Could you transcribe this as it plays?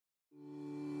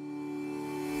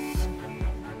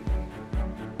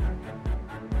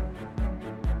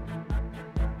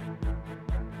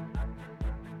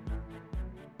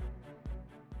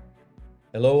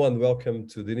Hello and welcome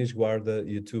to the Dinis Guarda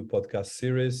YouTube podcast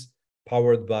series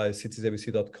powered by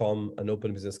citiesabc.com and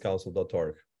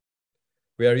openbusinesscouncil.org.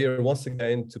 We are here once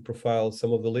again to profile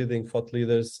some of the leading thought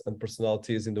leaders and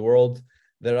personalities in the world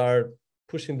that are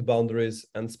pushing the boundaries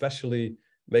and especially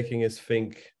making us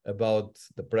think about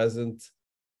the present,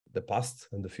 the past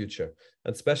and the future,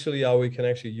 and especially how we can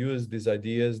actually use these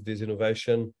ideas, this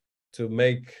innovation to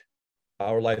make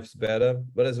our lives better,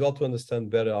 but as well to understand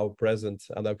better our present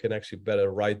and how we can actually better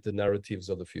write the narratives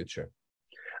of the future.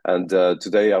 And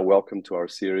today I welcome to our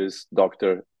series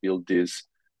Dr. Yildiz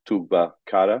Tuğba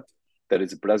Kara, that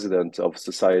is president of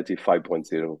Society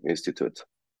 5.0 Institute.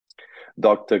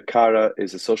 Dr. Kara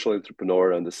is a social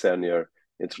entrepreneur and a senior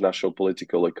international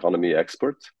political economy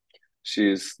expert.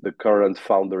 She is the current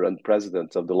founder and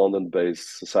president of the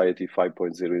London-based Society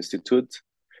 5.0 Institute,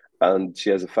 and she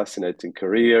has a fascinating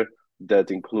career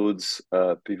that includes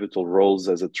pivotal roles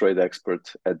as a trade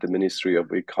expert at the Ministry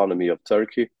of Economy of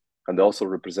Turkey, and also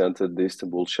represented the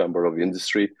Istanbul Chamber of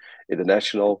Industry in the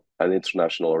national and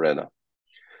international arena.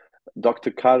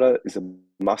 Dr. Kara is a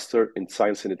master in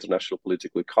science and international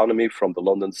political economy from the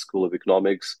London School of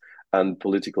Economics and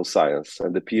Political Science,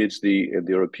 and a PhD in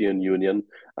the European Union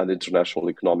and International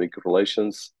Economic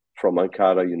Relations from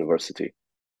Ankara University.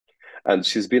 And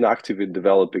she's been active in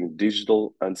developing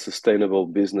digital and sustainable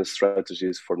business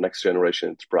strategies for next generation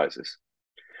enterprises.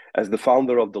 As the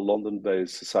founder of the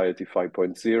London-based Society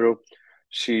 5.0,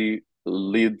 she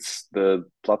leads the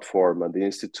platform and the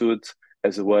institute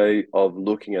as a way of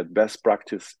looking at best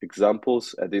practice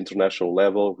examples at the international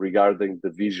level regarding the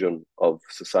vision of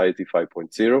Society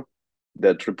 5.0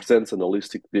 that represents an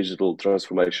holistic digital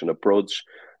transformation approach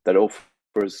that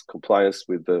offers compliance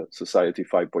with the Society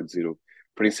 5.0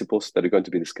 principles that we're going to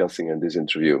be discussing in this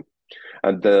interview.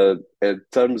 And in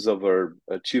terms of her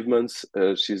achievements,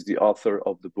 she's the author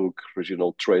of the book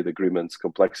Regional Trade Agreements,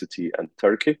 Complexity and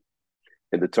Turkey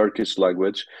in the Turkish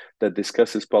language that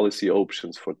discusses policy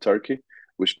options for Turkey,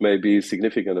 which may be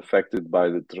significantly affected by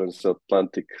the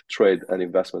Transatlantic Trade and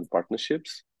Investment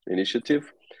Partnerships Initiative.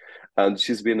 And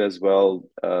she's been as well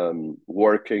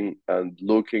working and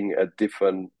looking at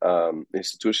different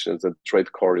institutions and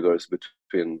trade corridors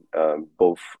between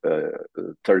both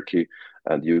Turkey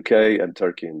and UK and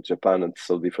Turkey and Japan and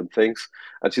so different things.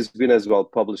 And she's been as well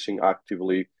publishing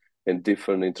actively in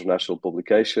different international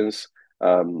publications,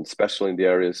 especially in the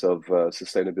areas of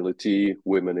sustainability,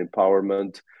 women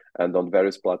empowerment, and on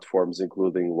various platforms,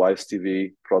 including WISE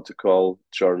TV, Protocol,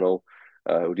 Journal,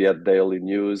 Riyadh Daily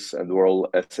News, and World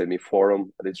SME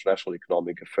Forum, and International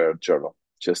Economic Affairs Journal,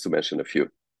 just to mention a few.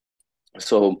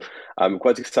 So I'm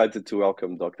quite excited to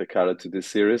welcome Dr. Kara to this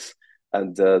series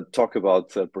and talk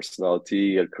about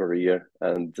personality, her career,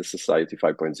 and the Society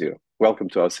 5.0. Welcome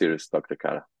to our series, Dr.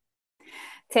 Kara.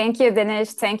 Thank you,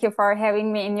 Dinis. Thank you for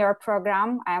having me in your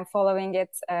program. I'm following it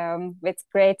with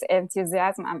great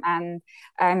enthusiasm, and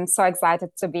I'm so excited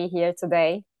to be here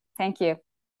today. Thank you.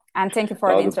 And thank you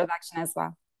for the introduction as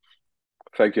well.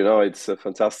 Thank you. No, it's a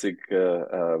fantastic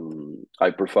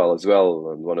high profile as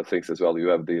well. And one of the things as well, you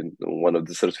have one of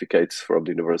the certificates from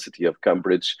the University of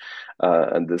Cambridge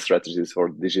and the strategies for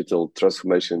digital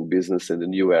transformation business in the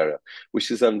new era,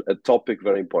 which is a topic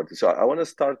very important. So I want to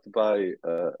start by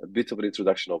a bit of an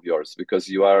introduction of yours, because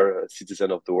you are a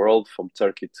citizen of the world from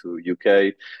Turkey to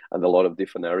UK and a lot of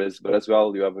different areas, but as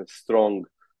well, you have a strong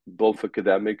both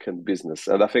academic and business.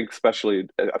 And I think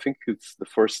it's the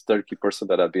first Turkey person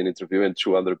that I've been interviewing,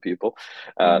 two other people.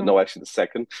 No, actually the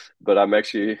second. But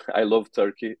I love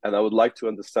Turkey, and I would like to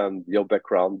understand your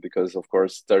background, because of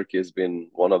course Turkey has been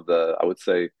one of the, I would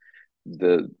say,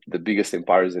 the biggest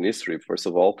empires in history, first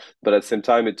of all. But at the same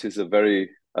time, it is a very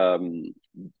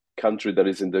country that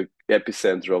is in the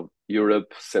epicenter of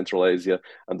Europe, Central Asia,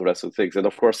 and the rest of things. And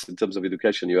of course, in terms of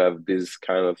education, you have this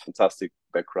kind of fantastic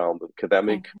background,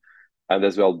 academic and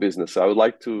as well business. So I would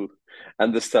like to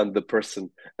understand the person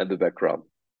and the background.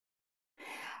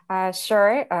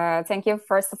 Sure. Thank you.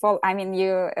 First of all,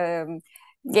 you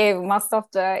gave most of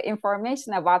the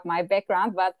information about my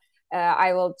background, but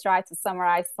I will try to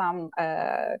summarize some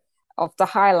of the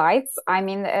highlights.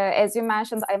 As you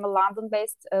mentioned, I'm a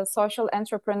London-based social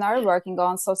entrepreneur working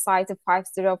on Society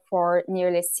 5.0 for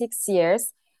nearly 6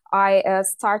 years. I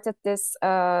started this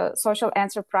social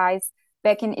enterprise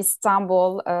back in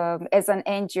Istanbul as an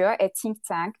NGO, a think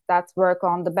tank that work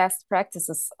on the best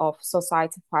practices of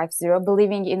Society 5.0,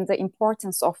 believing in the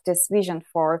importance of this vision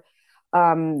for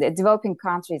the developing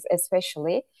countries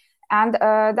especially. And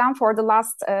then for the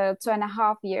last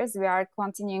 2.5 years, we are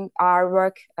continuing our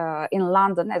work in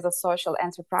London as a social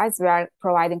enterprise. We are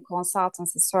providing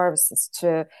consultancy services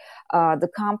to the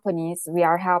companies. We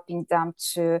are helping them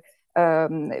to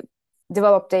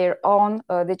develop their own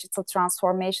digital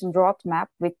transformation roadmap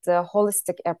with the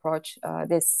holistic approach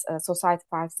this Society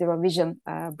 5.0 vision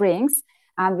brings.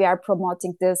 And we are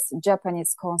promoting this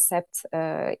Japanese concept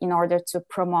in order to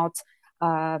promote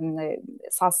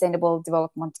sustainable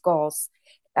development goals.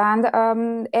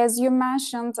 And as you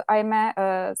mentioned, I'm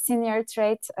a senior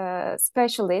trade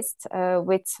specialist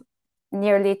with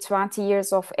nearly 20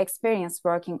 years of experience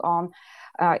working on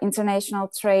international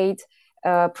trade,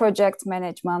 project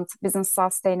management, business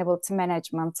sustainability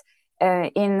management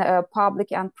in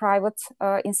public and private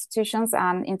institutions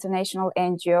and international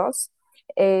NGOs.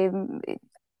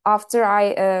 After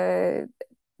I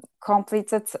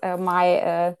completed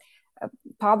my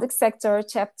public sector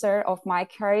chapter of my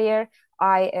career,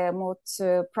 I moved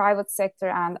to private sector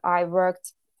and I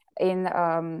worked in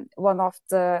one of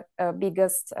the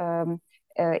biggest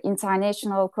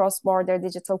international cross-border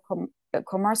digital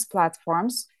commerce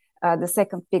platforms, the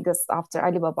second biggest after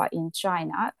Alibaba in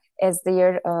China, as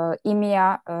their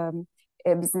EMEA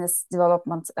business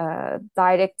development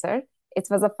director. It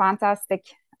was a fantastic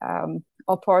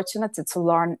opportunity to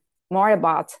learn more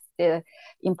about the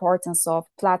importance of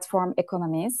platform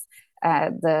economies.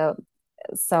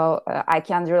 So I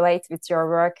can relate with your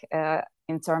work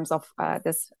in terms of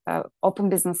this Open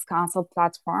Business Council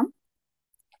platform.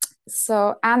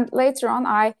 So, and later on,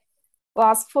 I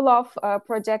was full of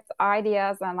project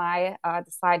ideas, and I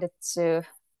decided to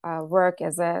work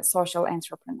as a social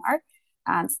entrepreneur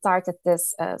and started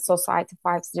this Society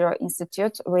 5.0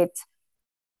 Institute with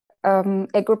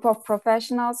a group of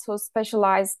professionals who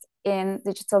specialized in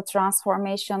digital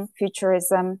transformation,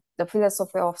 futurism, the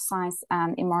philosophy of science,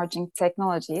 and emerging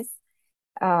technologies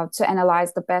to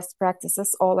analyze the best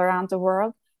practices all around the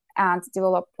world and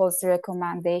develop policy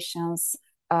recommendations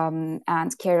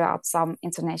and carry out some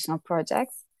international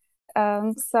projects.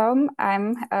 So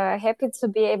I'm happy to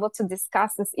be able to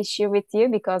discuss this issue with you,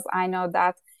 because I know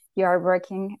that you are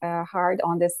working hard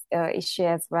on this issue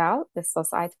as well, the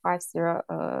Society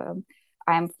 5.0.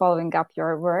 I am following up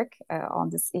your work on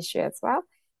this issue as well.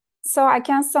 So I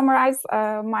can summarize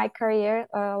my career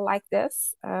like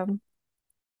this.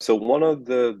 So one of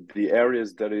the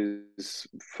areas that is,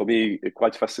 for me,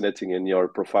 quite fascinating in your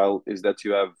profile is that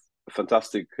you have a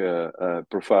fantastic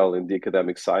profile in the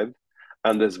academic side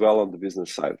and as well on the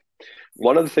business side.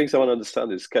 One of the things I want to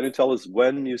understand is, can you tell us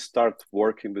when you start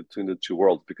working between the two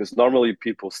worlds? Because normally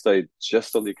people stay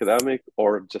just on the academic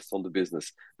or just on the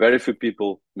business. Very few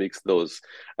people mix those.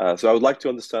 So I would like to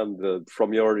understand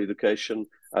from your education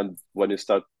and when you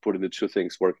start putting the two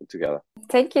things working together.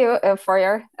 Thank you for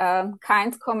your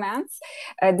kind comments,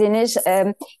 Deniz.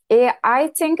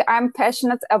 I think I'm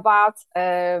passionate about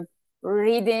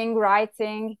reading,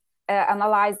 writing,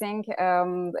 analyzing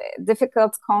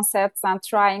difficult concepts and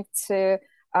trying to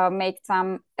make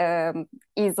them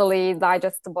easily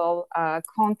digestible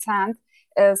content.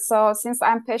 So since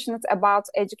I'm passionate about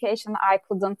education, I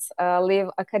couldn't leave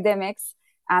academics,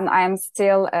 and I'm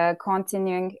still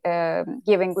continuing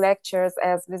giving lectures,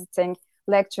 as visiting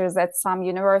lectures at some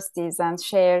universities, and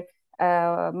share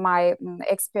my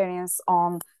experience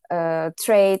on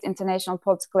trade, international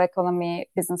political economy,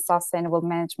 business sustainable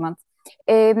management.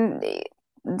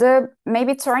 The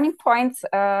maybe turning point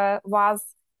was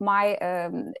my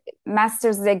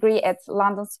master's degree at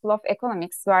London School of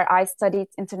Economics, where I studied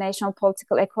international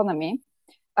political economy.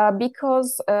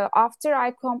 Because after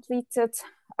I completed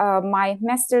my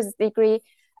master's degree,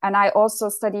 and I also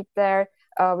studied there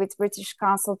with British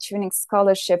Council Turing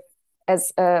Scholarship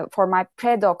as for my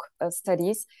pre-doc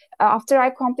studies. After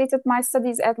I completed my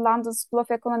studies at London School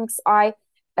of Economics, I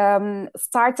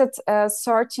started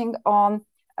searching on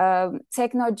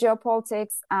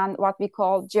techno-geopolitics and what we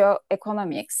call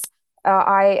geoeconomics.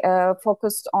 I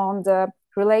focused on the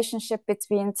relationship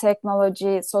between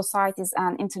technology, societies,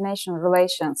 and international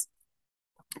relations.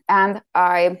 And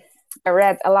I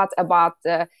read a lot about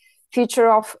the future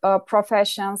of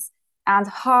professions and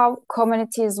how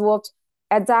communities would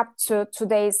adapt to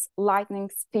today's lightning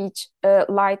speed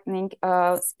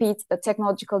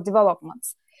technological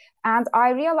developments. And I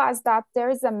realized that there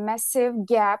is a massive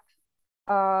gap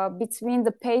between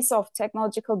the pace of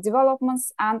technological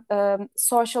developments and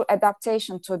social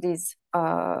adaptation to these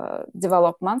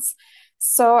developments.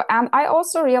 So, and I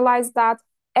also realized that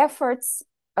efforts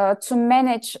to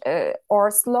manage or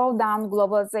slow down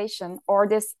globalization or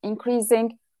this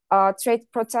increasing trade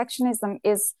protectionism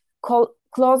is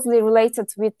closely related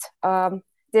with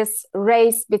this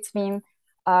race between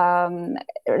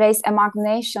race among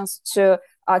nations to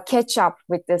catch up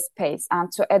with this pace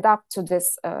and to adapt to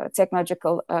this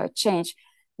technological change.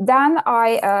 Then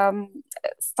I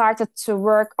started to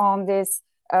work on this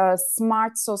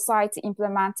smart society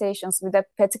implementations with a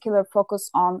particular focus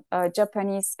on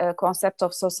Japanese concept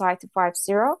of Society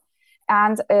 5.0.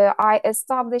 And I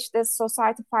established this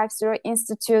Society 5.0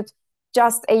 Institute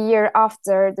just a year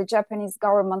after the Japanese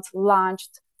government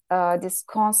launched this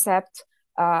concept.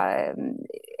 I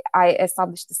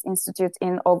established this institute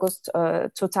in August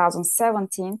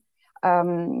 2017.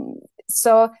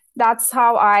 So that's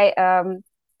how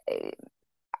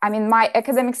my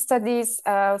academic studies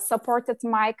supported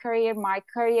my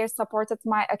career supported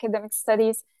my academic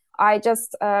studies. I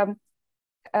just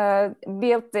built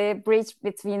the bridge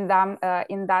between them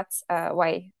in that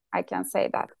way. I can say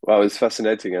that. Wow, it's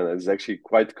fascinating, and it's actually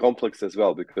quite complex as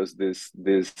well, because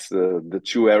the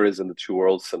two areas and the two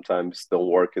worlds sometimes don't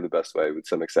work in the best way, with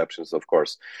some exceptions, of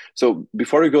course. So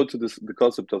before we go to the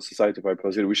concept of Society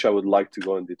 5.0, which I would like to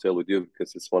go in detail with you,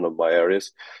 because it's one of my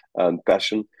areas and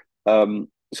passion.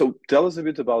 So tell us a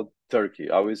bit about Turkey.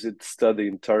 How is it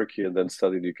studying Turkey and then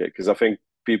studying UK? Because I think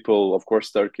people, of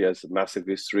course, Turkey has a massive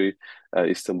history.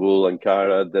 Istanbul,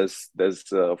 Ankara, there's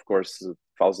of course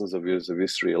thousands of years of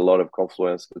history, a lot of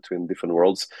confluence between different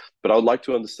worlds. But I would like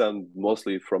to understand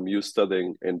mostly from you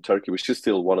studying in Turkey, which is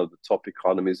still one of the top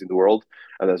economies in the world,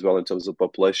 and as well in terms of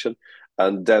population,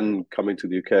 and then coming to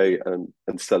the UK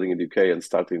and studying in the UK and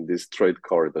starting these trade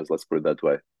corridors, let's put it that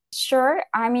way. Sure.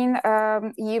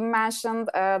 You mentioned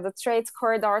the trade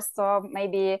corridors, so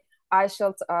maybe I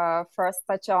should first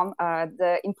touch on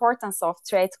the importance of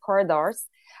trade corridors,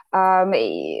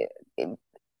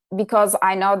 because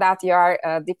I know that you are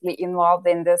deeply involved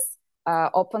in this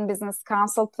Open Business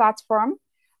Council platform,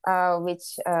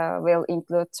 which will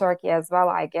include Turkey as well,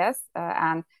 I guess.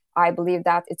 And I believe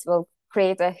that it will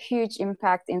create a huge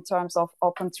impact in terms of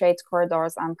open trade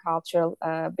corridors and cultural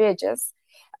bridges.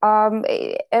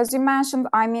 As you mentioned,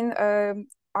 I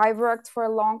worked for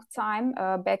a long time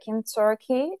back in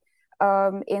Turkey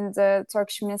in the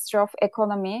Turkish Ministry of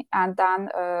Economy, and then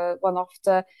one of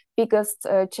the biggest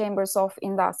chambers of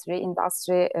industry,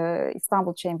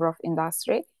 Istanbul Chamber of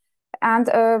Industry. And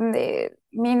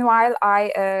meanwhile,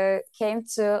 I came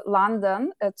to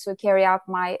London to carry out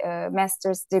my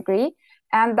master's degree.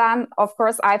 And then, of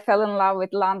course, I fell in love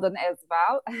with London as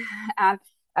well. And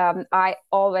I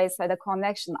always had a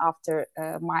connection after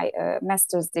my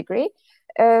master's degree.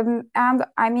 Things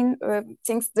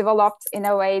developed in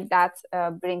a way that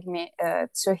bring me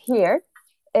to here.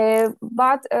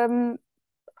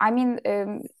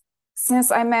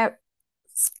 Since I'm a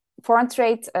foreign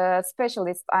trade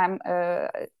specialist, I'm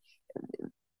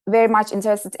very much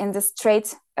interested in this trade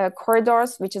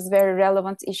corridors, which is a very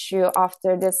relevant issue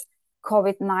after this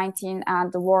COVID-19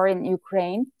 and the war in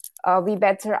Ukraine. We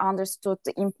better understood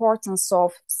the importance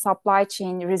of supply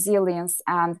chain resilience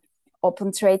and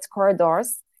open trade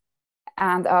corridors.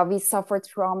 And we suffered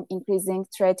from increasing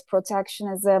trade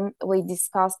protectionism. We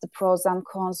discussed the pros and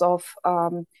cons of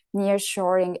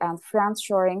nearshoring and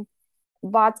friendshoring.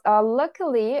 But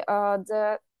luckily,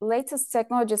 the latest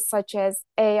technologies such as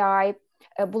AI,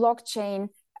 blockchain,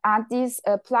 and these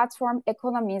platform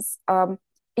economies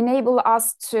enable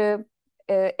us to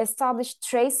establish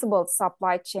traceable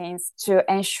supply chains to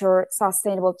ensure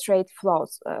sustainable trade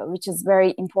flows, which is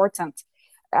very important.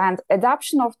 And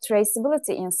adoption of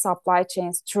traceability in supply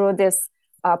chains through these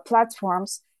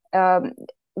platforms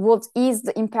would ease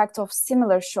the impact of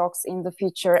similar shocks in the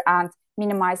future and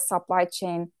minimize supply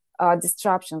chain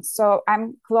disruptions. So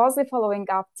I'm closely following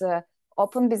up the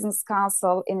Open Business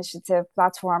Council initiative,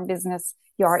 platform business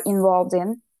you are involved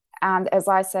in. And as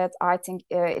I said, I think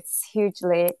it's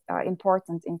hugely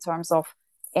important in terms of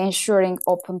ensuring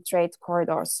open trade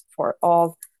corridors for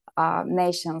all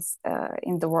nations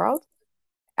in the world.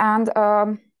 And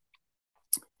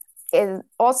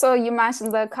also, you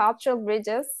mentioned the cultural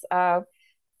bridges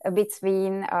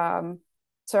between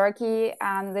Turkey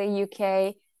and the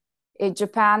UK,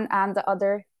 Japan, and the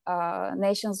other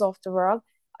nations of the world.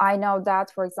 I know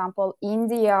that, for example,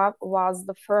 India was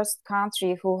the first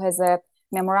country who has a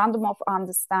memorandum of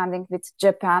understanding with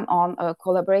Japan on a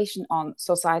collaboration on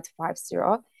Society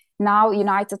 5.0. Now,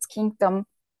 United Kingdom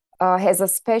has a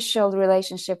special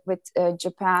relationship with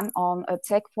Japan on a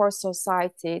Tech for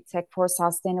Society, Tech for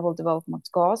Sustainable Development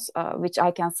Goals, which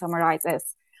I can summarize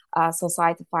as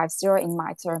Society 5.0 in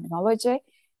my terminology.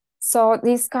 So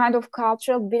these kind of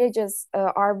cultural bridges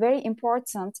are very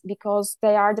important because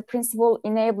they are the principal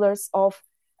enablers of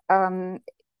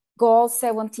Goal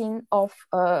 17 of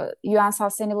UN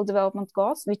Sustainable Development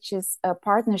Goals, which is a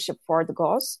partnership for the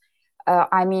goals.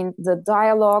 The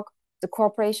dialogue, the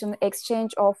cooperation,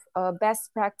 exchange of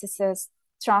best practices,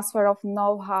 transfer of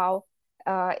know-how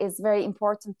is very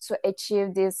important to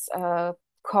achieve these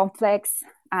complex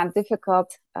and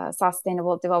difficult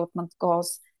sustainable development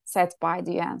goals set by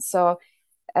the UN. So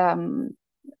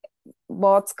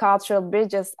both cultural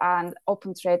bridges and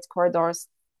open trade corridors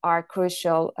are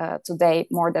crucial today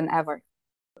more than ever.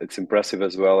 It's impressive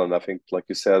as well. And I think, like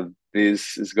you said,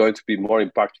 this is going to be more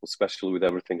impactful, especially with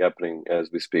everything happening as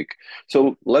we speak.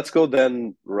 So let's go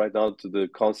then right now to the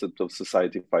concept of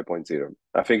Society 5.0.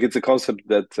 I think it's a concept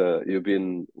that you've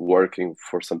been working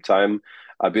for some time.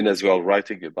 I've been as well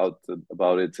writing about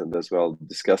it and as well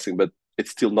discussing, but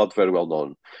it's still not very well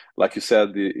known. Like you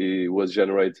said, it was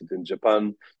generated in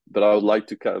Japan, but I would like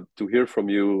to hear from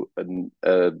you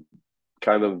a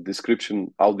kind of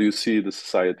description. How do you see the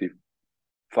Society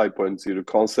 5.0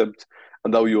 concept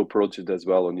and how you approach it as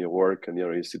well on your work and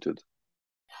your institute?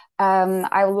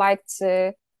 I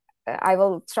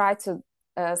will try to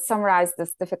summarize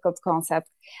this difficult concept.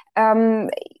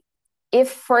 If,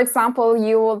 for example,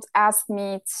 you would ask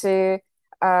me to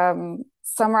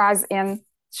summarize in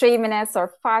 3 minutes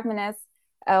or 5 minutes,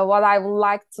 what I would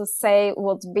like to say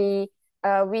would be,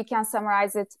 we can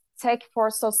summarize it: tech for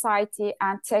society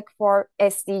and tech for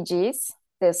SDGs,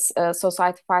 this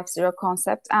Society 5.0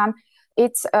 concept. And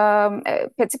it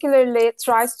particularly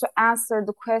tries to answer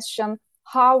the question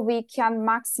how we can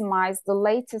maximize the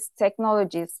latest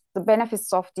technologies, the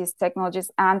benefits of these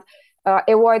technologies, and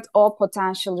avoid all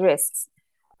potential risks.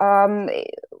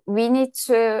 We need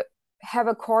to have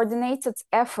a coordinated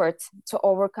effort to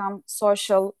overcome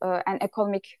social and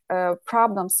economic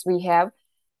problems we have.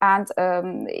 And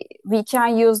we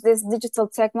can use these digital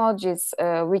technologies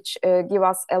which give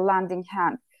us a lending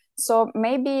hand. So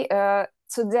maybe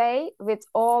today, with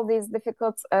all these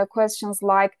difficult questions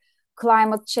like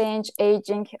climate change,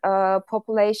 aging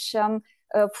population,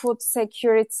 food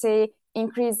security,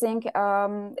 increasing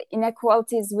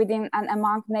inequalities within and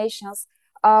among nations,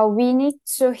 we need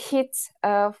to hit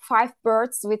 5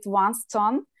 birds with one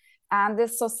stone. And the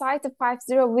Society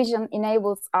 5.0 vision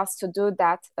enables us to do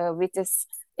that with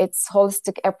its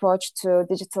holistic approach to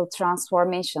digital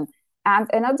transformation. And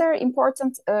another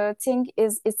important thing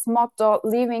is its motto,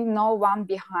 leaving no one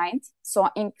behind. So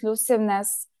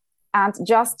inclusiveness and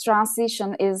just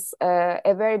transition is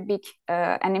a very big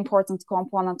and important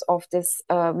component of this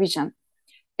vision.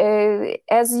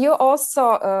 As you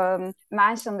also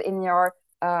mentioned in your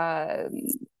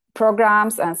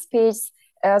programs and speech,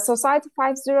 Society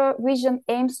 5.0 vision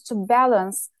aims to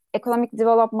balance economic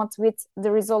development with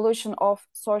the resolution of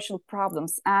social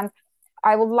problems. And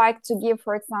I would like to give,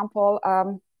 for example,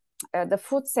 the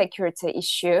food security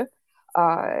issue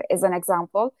as an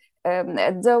example.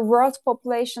 The world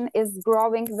population is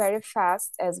growing very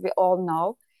fast, as we all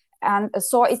know, and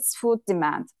so it's food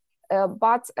demand.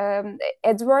 But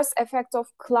adverse effect of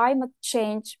climate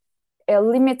change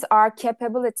limit our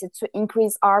capability to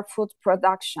increase our food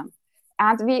production.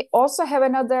 And we also have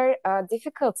another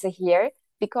difficulty here,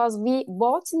 because we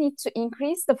both need to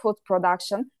increase the food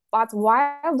production, but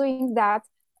while doing that,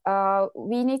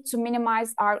 we need to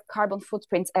minimize our carbon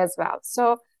footprint as well.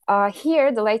 So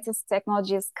here, the latest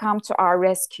technologies come to our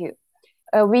rescue.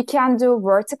 We can do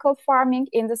vertical farming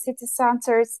in the city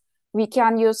centers. We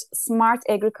can use smart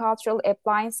agricultural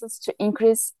appliances to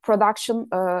increase production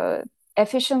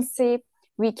efficiency.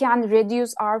 We can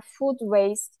reduce our food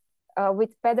waste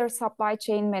with better supply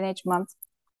chain management.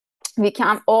 We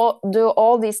can do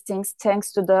all these things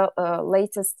thanks to the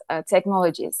latest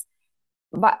technologies.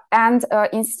 And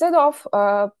instead of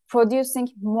producing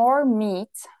more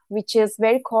meat, which is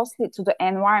very costly to the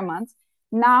environment,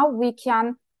 now we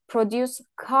can produce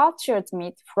cultured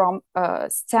meat from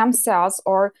stem cells,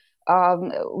 or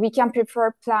we can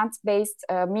prefer plant-based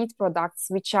meat products,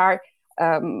 which are,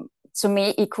 to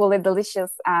me, equally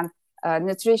delicious and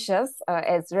nutritious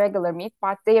as regular meat,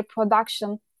 but their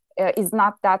production is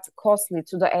not that costly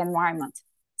to the environment.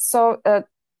 So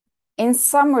in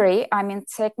summary, I mean,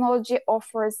 technology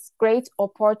offers great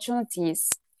opportunities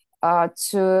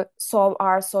to solve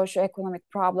our socioeconomic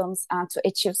problems and to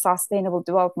achieve sustainable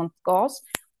development goals.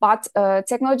 But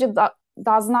technology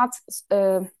does not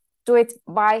do it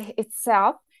by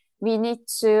itself. We need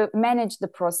to manage the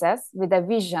process with a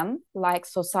vision like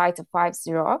Society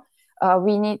 5.0.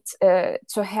 We need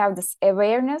to have this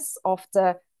awareness of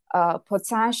the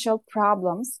potential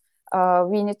problems.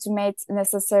 We need to make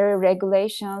necessary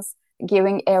regulations,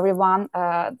 giving everyone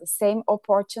the same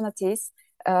opportunities,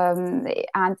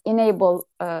 and enable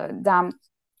them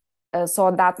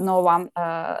so that no one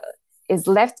is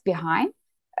left behind.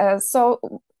 So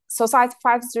Society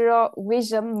 5.0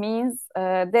 vision means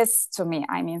this to me.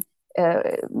 I mean,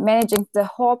 managing the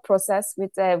whole process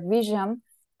with a vision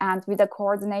and with a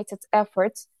coordinated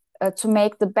effort to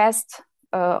make the best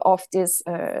of this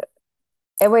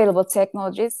available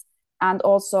technologies and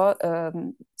also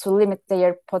to limit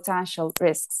their potential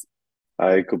risks.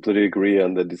 I completely agree,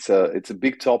 and that it's a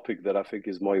big topic that I think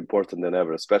is more important than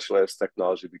ever, especially as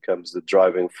technology becomes the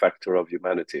driving factor of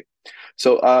humanity.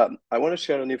 So I want to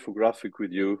share an infographic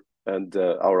with you and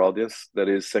our audience. That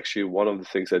is actually one of the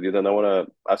things I did, and I want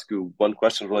to ask you one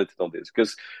question related on this,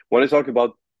 because when I talk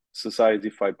about Society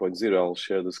 5.0, I'll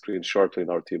share the screen shortly,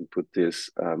 and our team put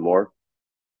this more.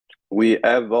 We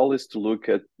have always to look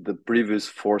at the previous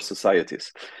 4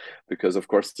 societies, because of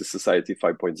course this Society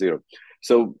 5.0.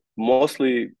 So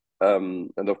mostly,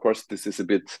 and of course this is a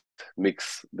bit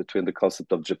mixed between the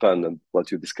concept of Japan and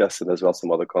what you discussed, and as well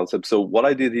some other concepts. So what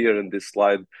I did here in this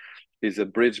slide is a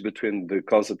bridge between the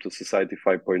concept of Society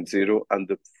 5.0 and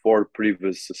the 4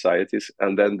 previous societies,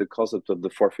 and then the concept of the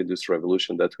 4th industrial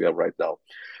revolution that we have right now.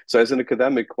 So as an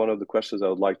academic, one of the questions I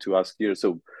would like to ask here,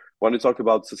 so when we talk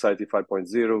about Society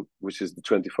 5.0, which is the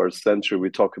 21st century,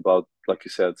 we talk about, like you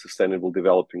said, sustainable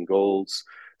developing goals,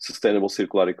 sustainable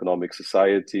circular economic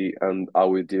society, and how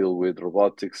we deal with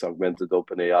robotics, augmented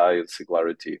open AI, and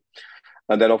singularity.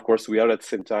 And then, of course, we are at the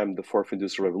same time the 4th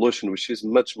industrial revolution, which is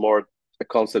much more a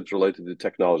concept related to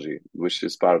technology, which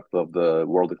is part of the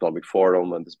World Economic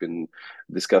Forum and has been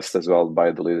discussed as well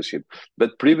by the leadership.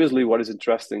 But previously, what is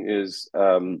interesting is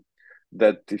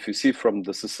that if you see from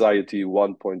the Society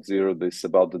 1.0, this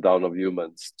about the dawn of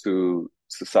humans, to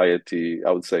Society,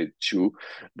 I would say 2,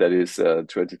 that is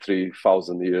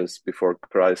 23,000 years before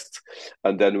Christ.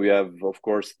 And then we have, of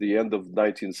course, the end of the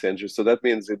 19th century. So that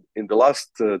means in the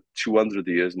last 200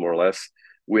 years, more or less,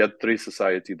 we had 3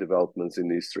 society developments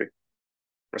in history.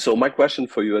 So my question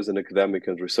for you as an academic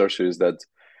and researcher is that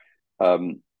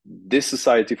this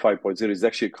Society 5.0 is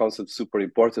actually a concept super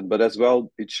important, but as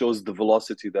well, it shows the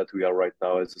velocity that we are right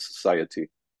now as a society.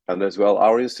 And as well,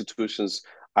 our institutions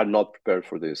are not prepared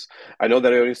for this. I know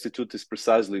that our institute is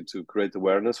precisely to create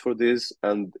awareness for this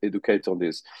and educate on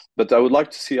this. But I would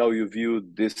like to see how you view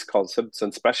these concepts,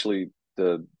 and especially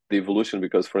the evolution,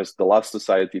 because for instance, the last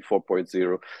Society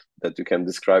 4.0 that you can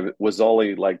describe was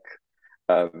only like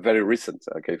very recent.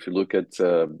 Okay, if you look at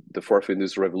the 4th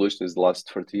industrial revolution is the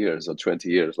last 30 years or 20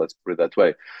 years, let's put it that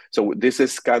way. So this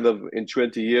is kind of, in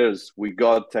 20 years, we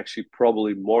got actually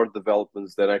probably more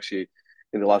developments than actually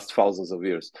in the last thousands of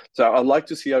years. So I'd like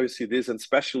to see how you see this, and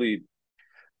especially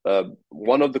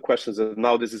one of the questions, and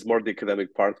now this is more the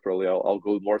academic part, probably I'll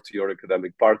go more to your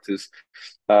academic part, is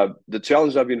the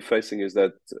challenge I've been facing is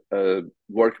that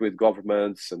working with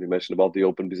governments, and you mentioned about the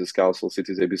Open Business Council,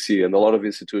 Cities ABC, and a lot of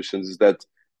institutions, is that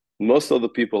most of the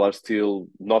people are still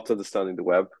not understanding the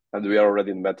web, and we are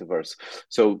already in metaverse.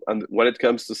 So, and when it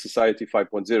comes to Society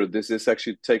 5.0, this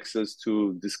actually takes us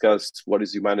to discuss what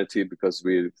is humanity, because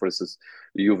we, for instance,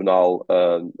 Yuval,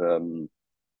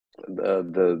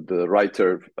 the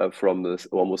writer from the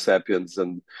Homo sapiens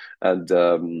and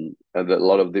a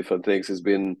lot of different things, has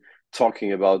been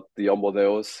talking about the Homo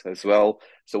Deus as well.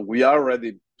 So we are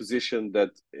already positioned that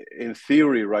in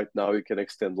theory right now you can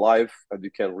extend life and you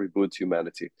can reboot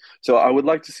humanity. So I would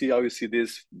like to see how you see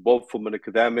this, both from an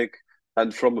academic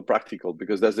and from a practical,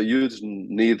 because there's a huge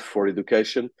need for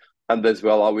education, and as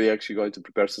well how we're actually going to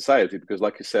prepare society, because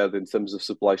like you said, in terms of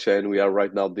supply chain, we are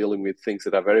right now dealing with things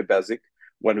that are very basic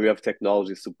when we have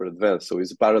technology super advanced. So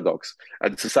it's a paradox,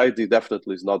 and society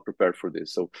definitely is not prepared for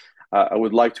this. So I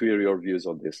would like to hear your views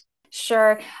on this.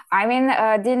 Sure. I mean,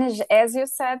 Deniz, as you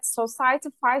said, Society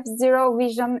 5.0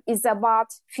 vision is about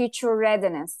future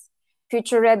readiness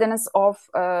of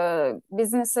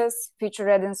businesses, future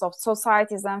readiness of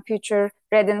societies, and future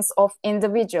readiness of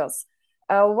individuals.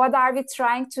 What are we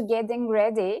trying to getting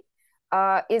ready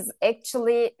is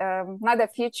actually not a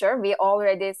future. We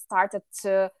already started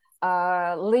to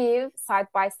live side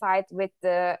by side with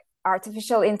the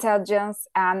artificial intelligence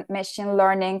and machine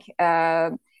learning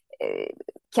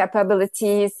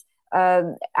capabilities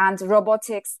and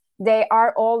robotics. They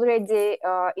are already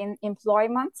in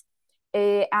employment,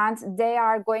 and they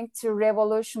are going to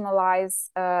revolutionize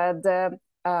the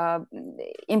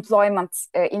employment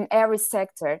in every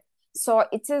sector. So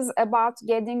it is about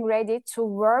getting ready to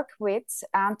work with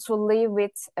and to live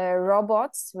with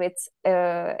robots, with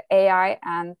AI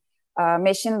and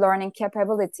machine learning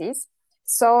capabilities.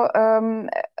 So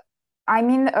I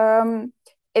mean,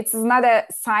 it's not a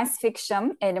science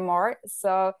fiction anymore.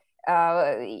 So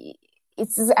it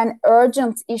is an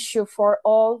urgent issue for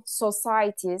all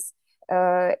societies.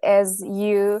 As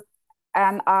you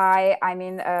and I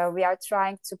mean, we are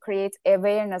trying to create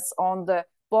awareness on the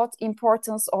both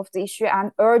importance of the issue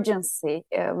and urgency.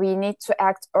 We need to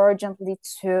act urgently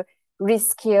to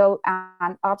reskill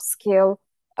and upskill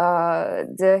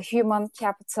the human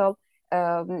capital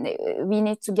we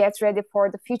need to get ready for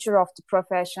the future of the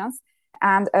professions.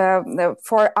 And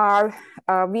for our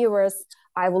viewers,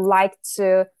 I would like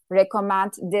to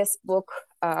recommend this book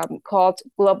called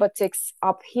Globotics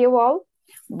Upheaval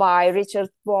by Richard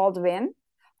Baldwin.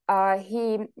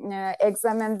 He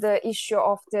examined the issue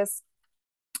of this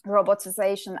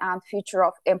robotization and future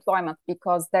of employment,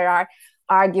 because there are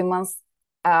arguments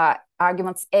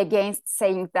against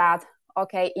saying that,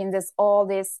 okay, in all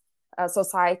this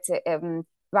society,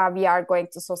 where we are going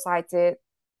to society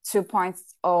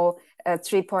 2.0,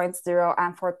 3.0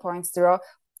 and 4.0,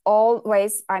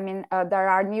 always, I mean, there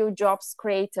are new jobs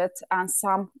created and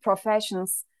some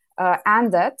professions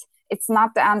ended. It's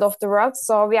not the end of the world,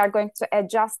 so we are going to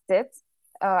adjust it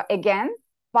again.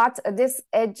 But this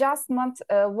adjustment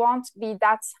won't be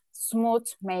that smooth,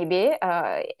 maybe,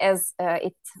 as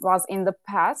it was in the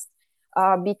past,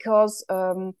 because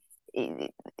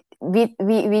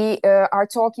we are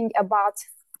talking about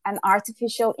an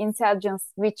artificial intelligence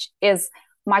which is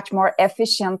much more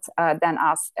efficient than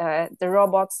us. The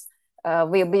robots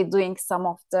will be doing some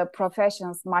of the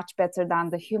professions much better than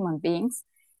the human beings.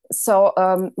 So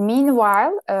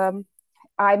meanwhile,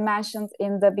 I mentioned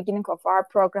in the beginning of our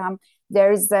program,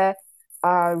 there is a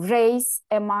race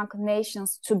among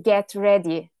nations to get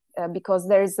ready, because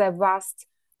there is a vast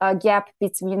gap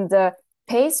between the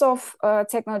pace of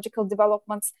technological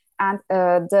developments and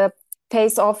the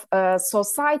pace of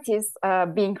societies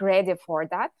being ready for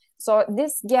that. So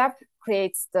this gap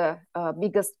creates the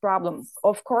biggest problems.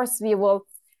 Of course, we will,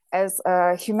 as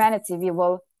humanity, we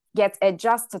will get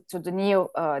adjusted to the new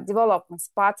developments.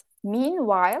 But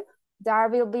meanwhile, there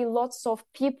will be lots of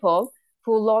people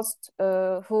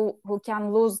who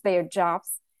can lose their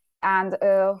jobs, and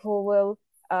who will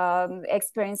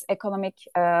experience economic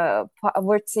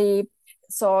poverty.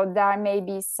 So there may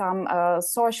be some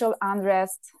social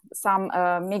unrest, some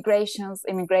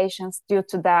immigrations due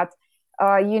to that.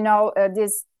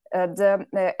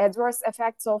 The adverse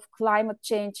effects of climate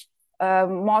change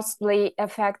mostly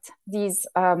affect these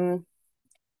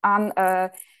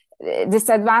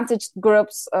disadvantaged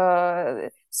groups.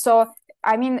 So,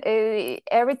 I mean,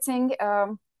 everything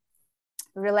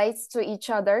relates to each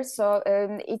other. So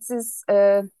it is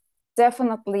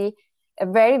definitely a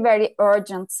very, very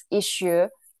urgent issue.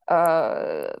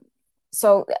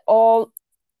 So all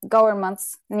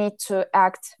governments need to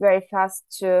act very fast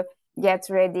to get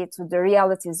ready to the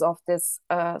realities of this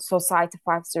Society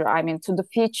 5.0. I mean, to the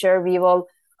future, we will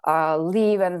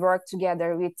live and work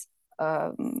together with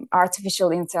artificial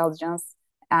intelligence.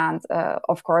 And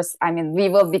of course, I mean, we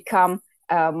will become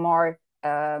more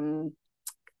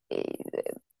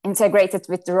integrated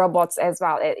with the robots as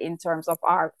well in terms of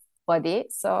our body.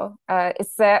 So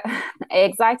it's an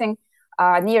exciting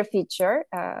near future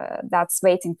that's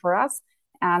waiting for us.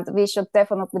 And we should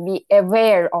definitely be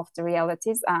aware of the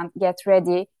realities and get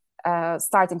ready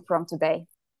starting from today.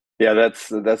 Yeah,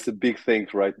 that's a big thing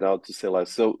right now to say.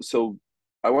 So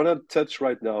I want to touch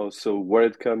right now. So where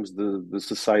it comes the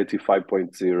Society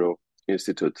 5.0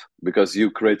 Institute, because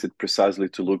you created precisely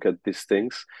to look at these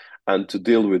things and to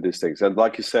deal with these things. And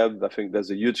like you said, I think there's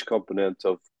a huge component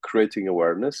of creating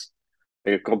awareness,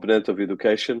 a component of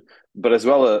education, but as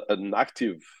well an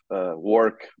active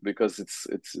work, because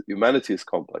it's humanity is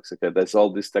complex. Okay, there's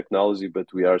all this technology, but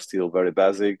we are still very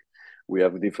basic. We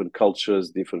have different cultures,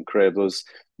 different credos,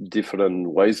 different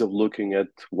ways of looking at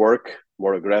work,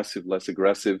 more aggressive, less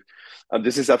aggressive. And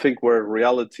this is, I think, where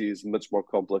reality is much more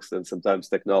complex than sometimes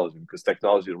technology, because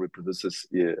technology reproduces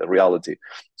reality.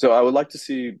 So I would like to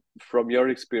see, from your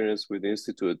experience with the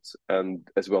Institute, and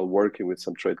as well working with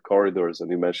some trade corridors,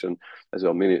 and you mentioned as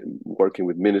well working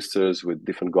with ministers, with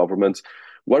different governments,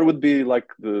 what would be like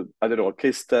a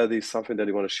case study, something that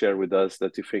you want to share with us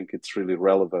that you think it's really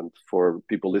relevant for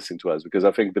people listening to us? Because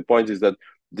I think the point is that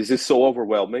this is so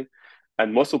overwhelming,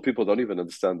 and most of people don't even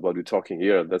understand what we're talking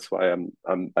here. That's why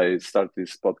I start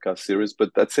this podcast series. But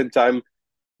at the same time,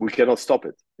 we cannot stop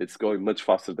it. It's going much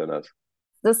faster than us.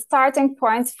 The starting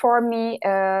point for me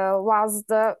was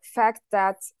the fact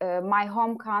that my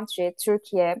home country,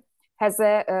 Turkey, has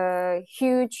a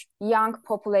huge young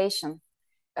population.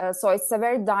 So it's a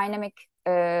very dynamic,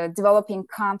 developing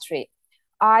country.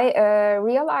 I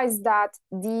realized that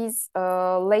these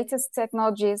latest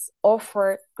technologies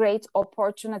offer great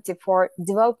opportunity for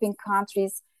developing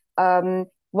countries,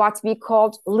 what we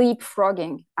called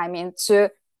leapfrogging. I mean,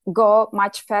 to go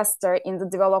much faster in the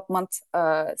development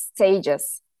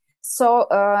stages. So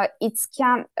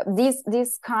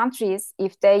these countries,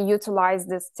 if they utilize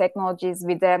these technologies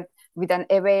with an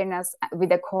awareness,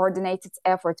 with a coordinated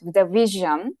effort, with a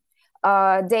vision,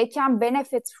 they can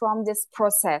benefit from this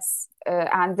process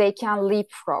and they can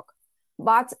leapfrog.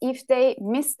 But if they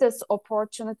miss this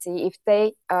opportunity, if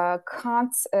they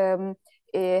can't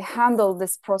handle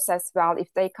this process well,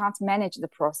 if they can't manage the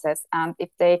process, and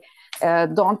if they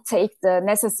don't take the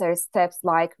necessary steps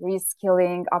like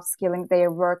reskilling, upskilling their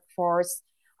workforce,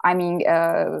 I mean,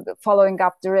 following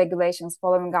up the regulations,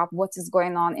 following up what is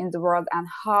going on in the world, and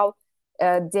how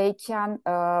they can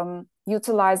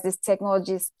utilize these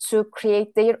technologies to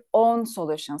create their own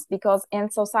solutions. Because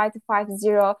in Society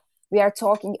 5.0, we are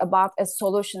talking about a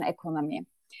solution economy.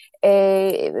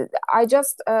 I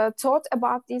just thought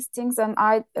about these things, and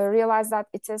I realized that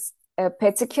it is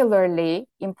particularly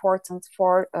important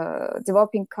for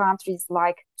developing countries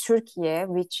like Turkey,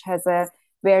 which has a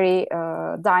very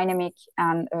dynamic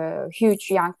and huge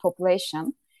young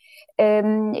population.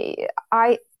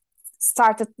 I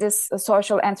started this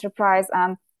social enterprise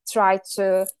and tried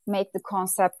to make the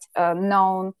concept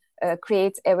known,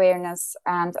 create awareness,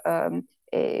 and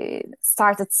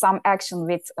started some action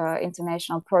with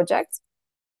international projects.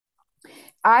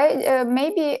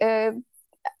 I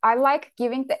like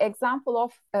giving the example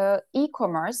of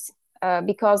e-commerce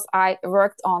because I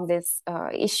worked on these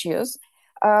issues.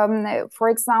 For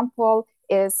example,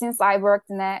 since I worked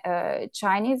in a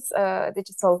Chinese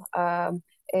digital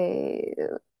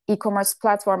e-commerce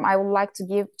platform, I would like to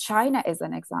give China as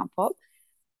an example.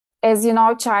 As you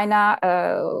know, China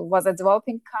was a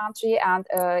developing country, and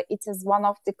it is one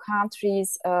of the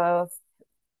countries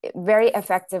very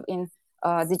effective in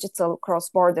digital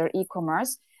cross-border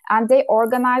e-commerce. And they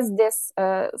organized this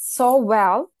so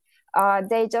well.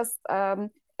 They just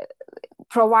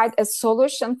provide a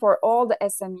solution for all the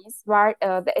SMEs, where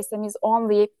the SMEs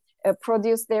only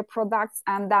produce their products,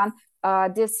 and then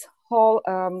this whole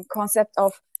concept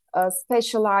of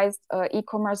specialized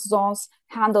e-commerce zones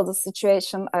handle the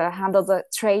situation, handle the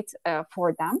trade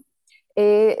for them.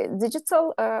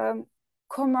 Digital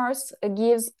commerce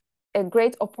gives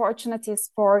great opportunities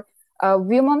for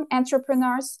women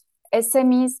entrepreneurs,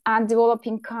 SMEs, and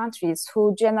developing countries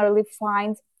who generally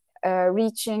find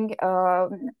reaching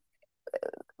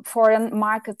foreign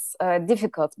markets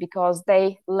difficult because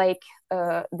they lack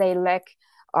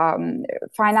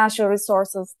financial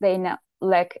resources, they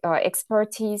lack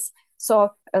expertise.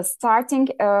 So starting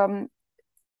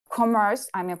commerce,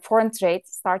 foreign trade,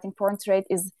 starting foreign trade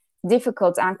is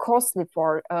difficult and costly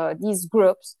for these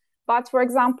groups. But for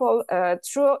example,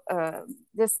 through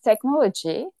this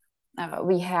technology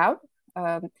we have,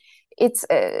 it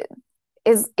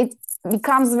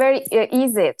becomes very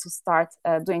easy to start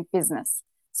doing business.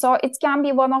 So it can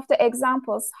be one of the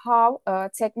examples how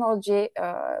technology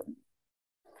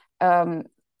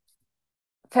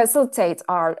facilitate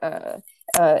our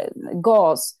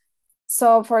goals.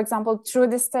 So, for example, through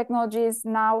these technologies,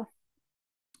 now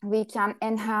we can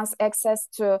enhance access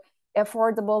to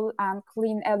affordable and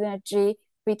clean energy.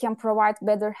 We can provide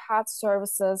better health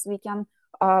services. We can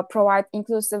provide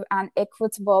inclusive and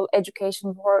equitable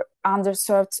education for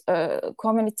underserved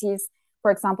communities.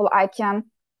 For example, I can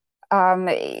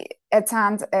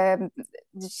attend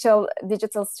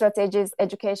digital strategies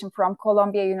education from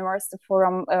Columbia University,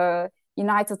 from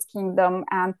United Kingdom,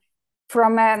 and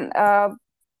from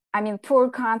poor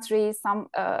country, some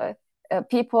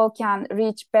people can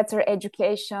reach better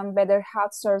education, better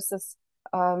health services.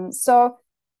 So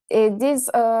these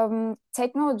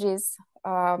technologies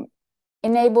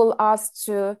enable us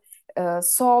to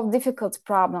solve difficult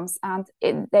problems, and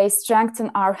they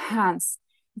strengthen our hands.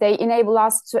 They enable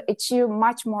us to achieve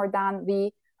much more than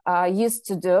we used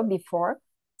to do before.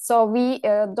 So we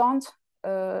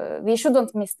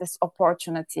shouldn't miss this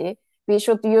opportunity. We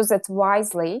should use it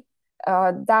wisely.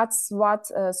 That's what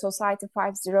Society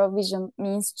 5.0 vision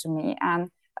means to me, and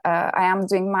I am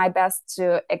doing my best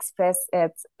to express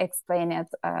it, explain it,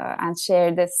 and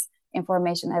share this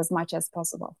information as much as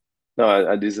possible.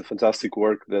 No, it is a fantastic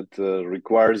work that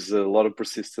requires a lot of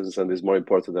persistence and is more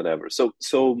important than ever. So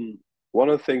one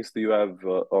of the things that you have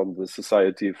on the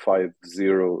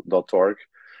society50.org,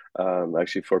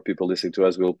 actually for people listening to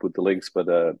us, we'll put the links, but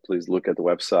please look at the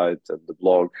website and the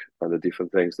blog and the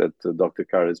different things that Dr.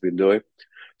 Kara has been doing.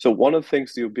 So one of the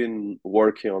things you've been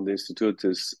working on the Institute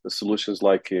is solutions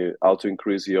like how to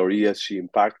increase your ESG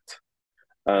impact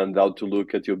and how to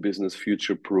look at your business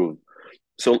future-proof.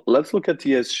 So let's look at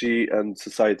ESG and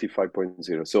Society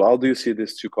 5.0. So how do you see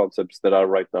these two concepts that are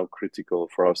right now critical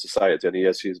for our society? And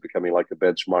ESG is becoming like a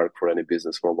benchmark for any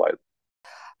business worldwide.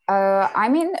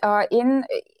 In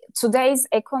today's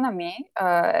economy,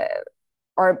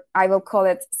 or I will call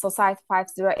it Society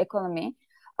 5.0 economy,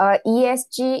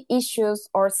 ESG issues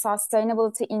or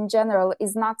sustainability in general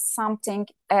is not something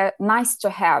nice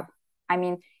to have. I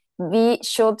mean, we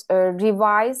should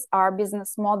revise our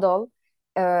business model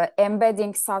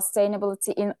embedding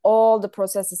sustainability in all the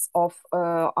processes of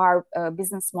our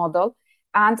business model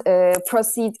and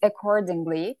proceed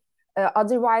accordingly.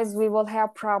 Otherwise, we will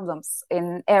have problems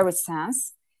in every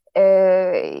sense.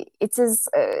 It is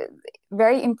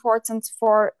very important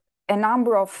for a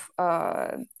number of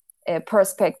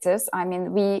perspectives. I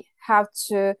mean, we have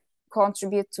to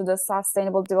contribute to the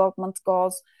Sustainable Development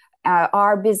Goals.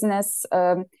 Our business's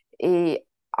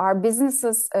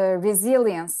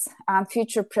resilience and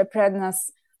future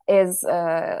preparedness is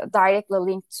directly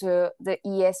linked to the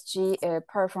ESG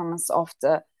performance of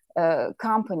the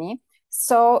company.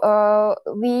 So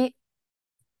we,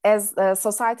 as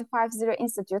Society 5.0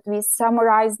 Institute, we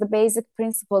summarize the basic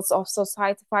principles of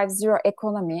Society 5.0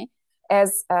 economy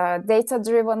as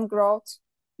data-driven growth,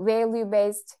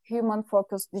 value-based,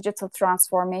 human-focused digital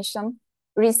transformation,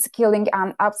 reskilling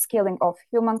and upskilling of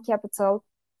human capital,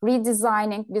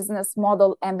 redesigning business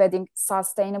model embedding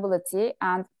sustainability,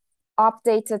 and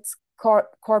updated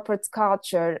corporate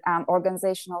culture and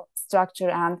organizational structure,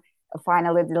 and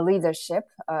finally the leadership,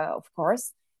 of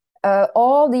course.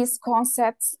 All these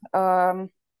concepts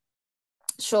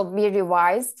should be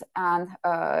revised and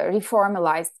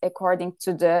reformalized according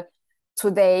to the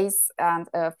today's and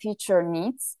future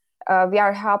needs. We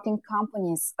are helping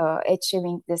companies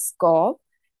achieving this goal.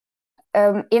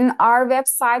 In our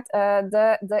website,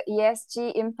 the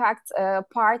ESG impact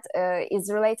part is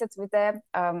related with the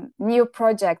new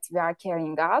project we are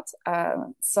carrying out.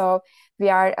 So we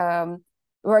are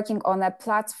working on a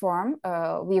platform.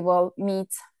 We will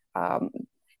meet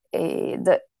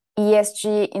the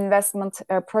ESG investment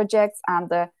projects and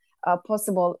the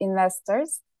possible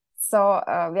investors. So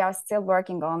we are still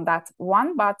working on that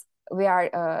one, but we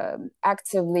are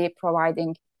actively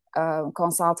providing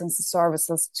consultancy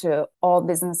services to all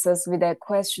businesses with a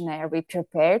questionnaire we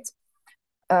prepared.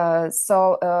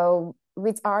 So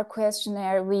with our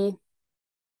questionnaire, we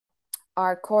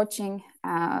are coaching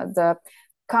the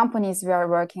companies we are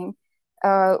working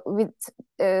with.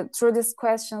 Through these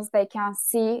questions, they can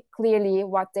see clearly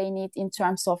what they need in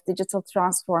terms of digital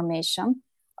transformation.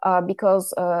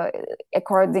 Because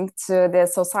according to the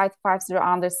Society 5.0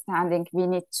 understanding, we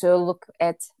need to look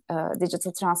at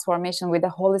digital transformation with a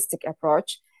holistic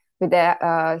approach, with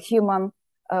a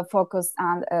human-focused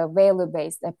and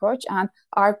value-based approach. And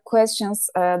our questions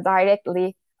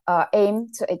directly aim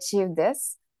to achieve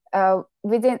this.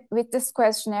 With this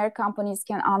questionnaire, companies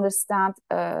can understand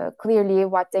clearly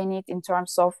what they need in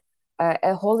terms of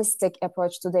a holistic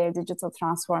approach to their digital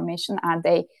transformation, and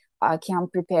they can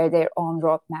prepare their own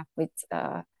roadmap with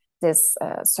this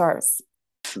service.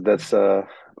 That's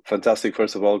fantastic.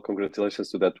 First of all, congratulations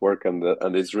to that work, and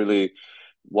it's really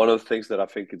one of the things that I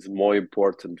think is more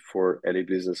important for any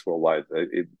business worldwide.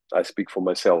 I speak for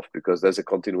myself because there's a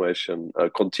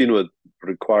continued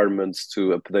requirements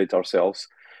to update ourselves,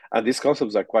 and these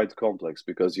concepts are quite complex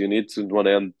because you need to, on one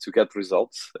end, to get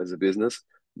results as a business,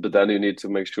 but then you need to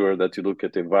make sure that you look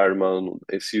at environmental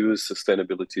issues,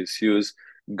 sustainability issues,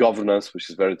 governance, which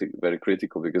is very, very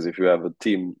critical, because if you have a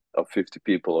team of 50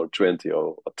 people or 20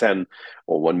 or 10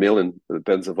 or 1 million, it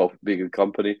depends on how big a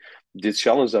company, these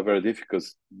challenges are very difficult.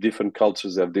 Different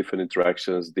cultures have different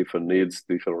interactions, different needs,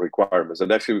 different requirements.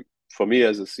 And actually, for me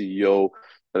as a CEO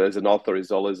and as an author,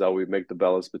 is always how we make the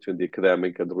balance between the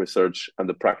academic and the research and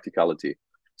the practicality.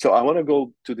 So I want to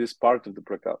go to this part of the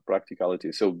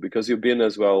practicality. So because you've been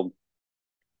as well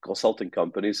consulting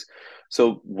companies,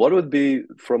 so what would be,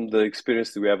 from the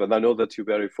experience that we have, and I know that you're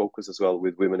very focused as well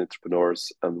with women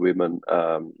entrepreneurs and women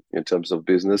in terms of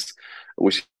business,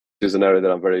 which is an area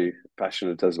that I'm very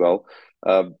passionate as well.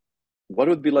 What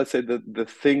would be, let's say, the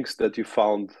things that you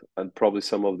found, and probably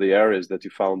some of the areas that you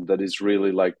found that is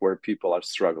really like where people are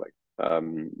struggling?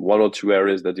 One or two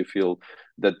areas that you feel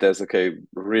that there's, okay,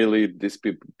 really these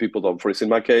people don't. For instance, in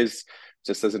my case,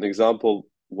 just as an example,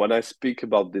 when I speak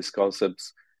about these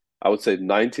concepts, I would say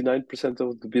 99%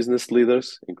 of the business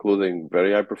leaders, including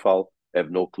very high profile,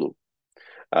 have no clue.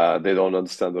 They don't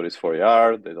understand what is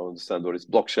 4ER, they don't understand what is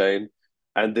blockchain,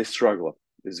 and they struggle.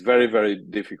 It's very, very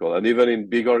difficult. And even in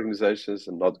big organizations,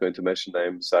 I'm not going to mention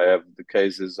names, I have the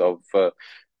cases of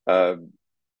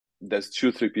there's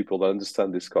 2-3 people that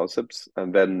understand these concepts,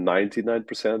 and then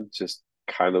 99% just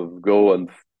kind of go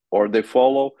and, or they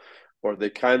follow, or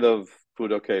they kind of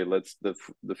put, okay, let's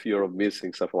the fear of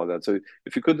missing, something like that. So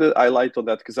if you could highlight on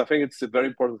that, because I think it's a very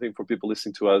important thing for people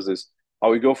listening to us, is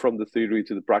how we go from the theory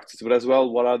to the practice, but as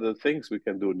well, what are the things we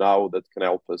can do now that can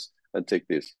help us and take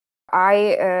this?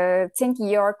 I think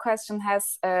your question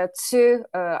has two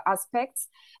aspects.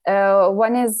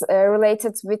 One is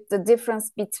related with the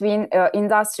difference between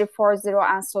Industry 4.0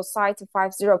 and Society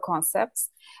 5.0 concepts.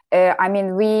 I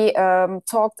mean, we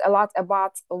talked a lot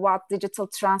about what digital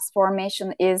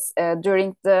transformation is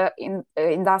during the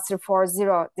Industry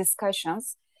 4.0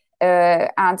 discussions.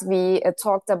 And we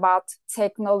talked about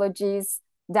technologies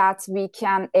that we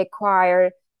can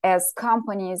acquire as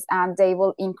companies, and they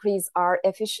will increase our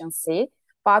efficiency.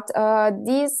 But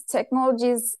these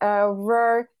technologies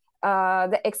were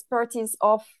the expertise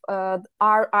of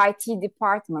our IT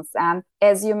departments. And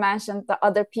as you mentioned, the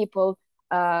other people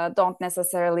don't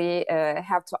necessarily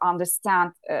have to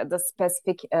understand the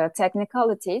specific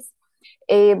technicalities.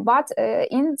 But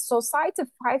in Society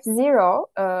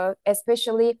 5.0,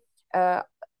 especially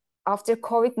after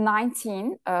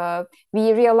COVID-19,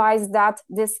 we realized that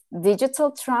this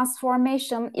digital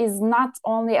transformation is not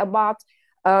only about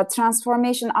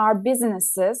transformation our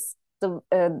businesses,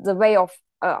 the way of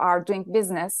our doing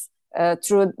business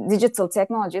through digital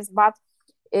technologies, but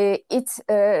it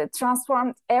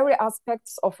transformed every aspect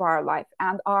of our life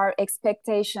and our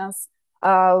expectations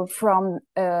from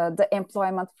the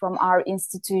employment, from our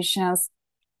institutions,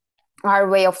 our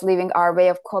way of living, our way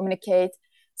of communicate.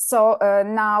 So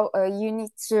now you need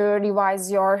to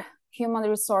revise your human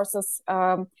resources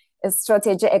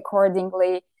strategy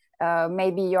accordingly.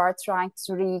 Maybe you are trying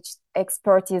to reach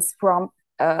expertise from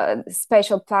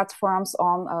special platforms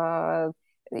on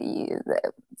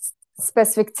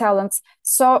specific talents.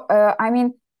 So, I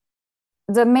mean,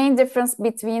 the main difference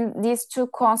between these two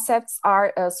concepts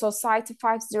are Society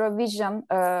 5.0 vision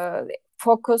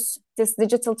focus this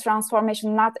digital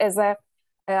transformation not as a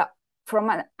from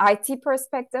an IT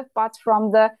perspective, but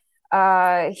from the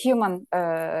human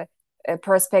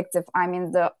perspective. I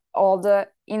mean, all the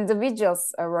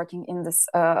individuals working in this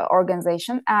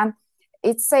organization. And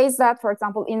it says that, for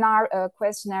example, in our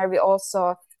questionnaire, we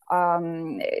also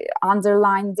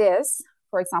underline this.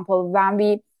 For example, when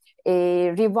we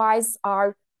revise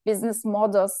our business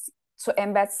models to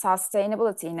embed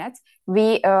sustainability in it,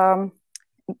 we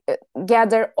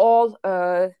gather all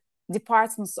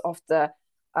departments of the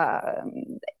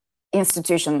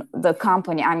institution, the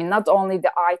company. I mean, not only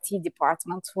the IT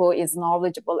department who is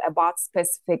knowledgeable about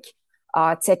specific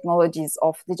technologies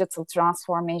of digital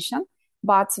transformation,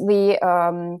 but we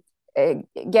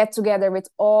get together with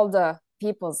all the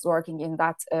peoples working in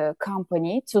that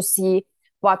company to see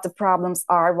what the problems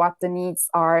are, what the needs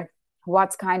are,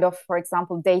 what kind of, for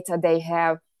example, data they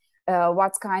have,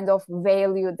 what kind of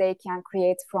value they can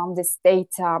create from this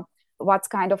data, what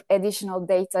kind of additional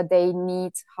data they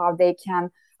need, how they can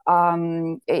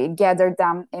gather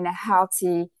them in a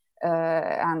healthy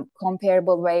and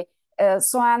comparable way,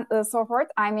 so on and so forth.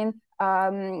 I mean,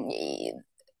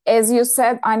 as you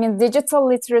said, I mean, digital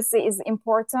literacy is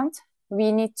important.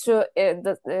 We need to,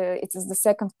 it is the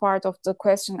second part of the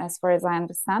question as far as I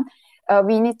understand.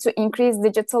 We need to increase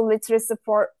digital literacy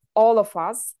for all of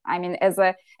us. I mean, as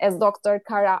Dr.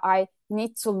 Kara, I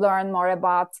need to learn more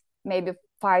about maybe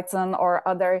Python or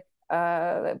other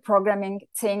programming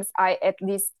things. I at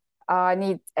least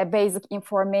need a basic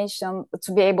information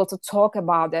to be able to talk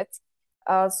about it.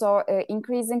 So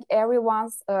increasing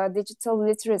everyone's digital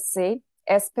literacy,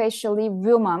 especially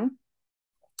women,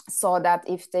 so that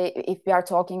if we are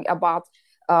talking about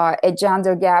a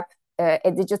gender gap,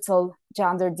 a digital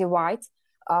gender divide,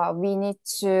 we need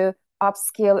to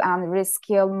upskill and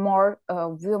reskill more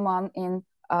women in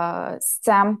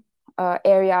STEM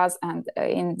areas and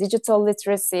in digital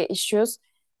literacy issues.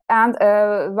 And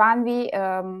when we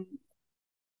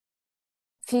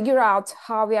figure out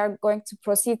how we are going to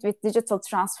proceed with digital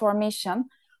transformation,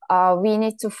 we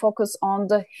need to focus on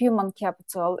the human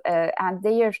capital and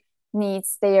their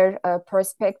needs, their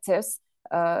perspectives,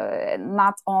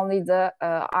 not only the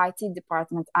IT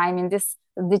department. I mean, this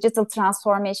digital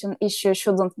transformation issue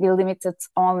shouldn't be limited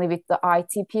only with the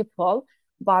IT people,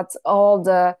 but all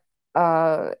the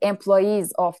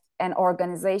employees of an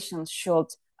organization should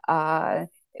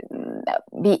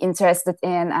be interested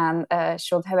in and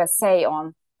should have a say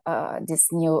on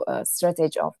this new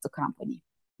strategy of the company.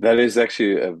 That is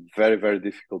actually a very, very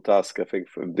difficult task. I think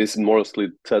this mostly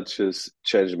touches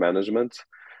change management.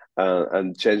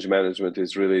 And change management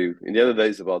is really, in the other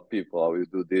days, about people, how we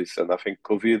do this. And I think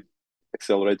COVID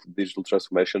accelerated digital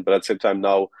transformation, but at the same time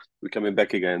now we're coming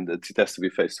back again that it has to be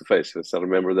face-to-face. So I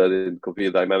remember that in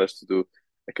COVID, I managed to do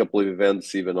a couple of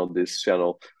events even on this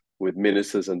channel with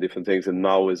ministers and different things. And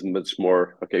now is much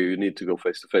more, okay, you need to go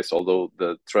face-to-face, although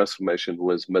the transformation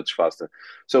was much faster.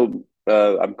 So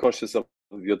I'm conscious of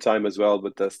your time as well,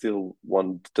 but I still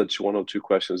want to touch one or two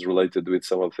questions related with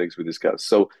some of the things we discussed.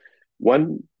 So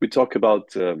When we talk about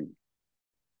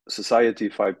Society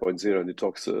 5.0 and it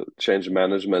talks change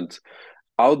management,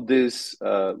 how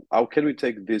can we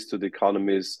take this to the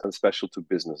economies and especially to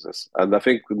businesses? And I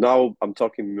think now I'm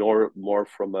talking more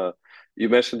from you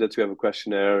mentioned that you have a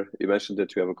questionnaire, you mentioned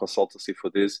that you have a consultancy for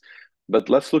this, but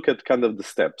let's look at kind of the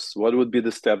steps. What would be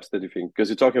the steps that you think? Because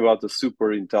you're talking about the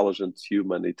super intelligent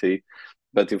humanity,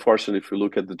 but unfortunately, if you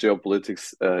look at the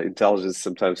geopolitics, intelligence is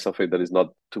sometimes something that is not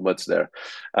too much there.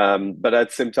 But at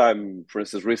the same time, for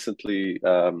instance, recently,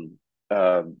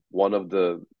 one of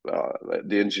the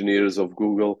engineers of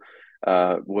Google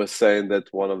was saying that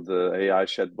one of the AI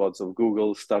chatbots of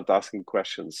Google start asking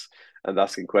questions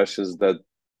that,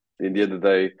 in the end of the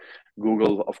day,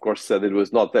 Google, of course, said it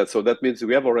was not that. So that means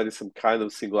we have already some kind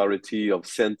of singularity of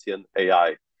sentient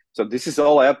AI. So this is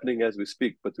all happening as we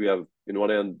speak, but we have, in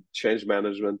one end, change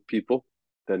management people,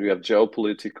 then we have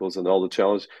geopoliticals and all the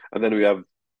challenge, and then we have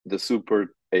the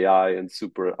super AI and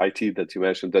super IT that you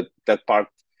mentioned. That part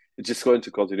is just going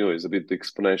to continue. It's a bit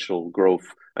exponential growth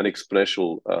and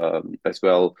exponential as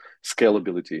well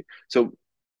scalability. So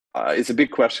it's a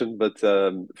big question, but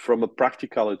from a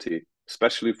practicality,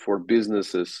 especially for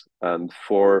businesses and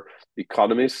for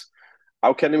economies,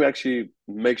 how can we actually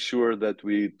make sure that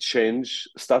we change,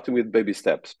 starting with baby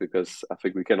steps? Because I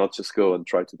think we cannot just go and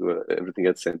try to do everything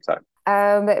at the same time.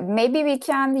 Maybe we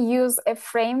can use a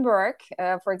framework.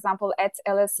 For example, at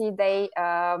LSE, they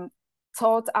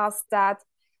taught us that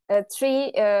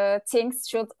three things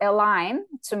should align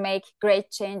to make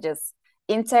great changes: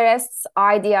 interests,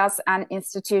 ideas, and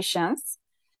institutions.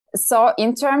 So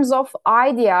in terms of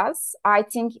ideas, I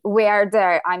think we are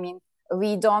there. I mean,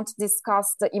 we don't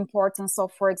discuss the importance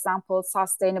of, for example,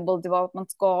 sustainable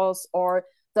development goals or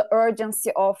the urgency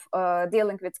of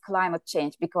dealing with climate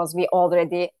change, because we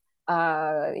already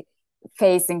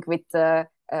facing with the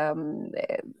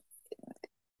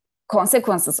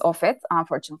consequences of it,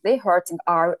 unfortunately, hurting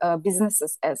our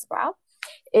businesses as well.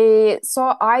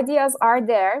 So ideas are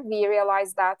there. We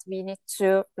realize that we need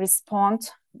to respond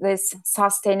these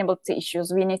sustainability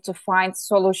issues. We need to find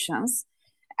solutions.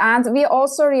 And we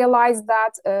also realize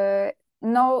that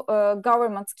no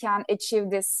government can achieve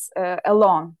this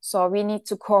alone. So we need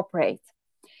to cooperate.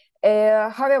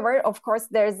 However, of course,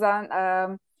 there's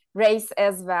a race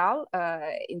as well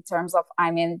in terms of,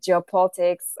 I mean,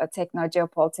 geopolitics,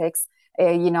 techno-geopolitics.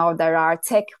 There are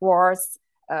tech wars.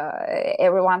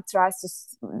 Everyone tries to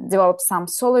develop some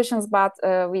solutions, but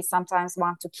we sometimes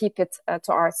want to keep it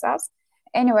to ourselves.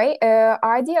 Anyway,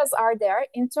 ideas are there.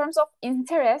 In terms of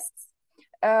interests,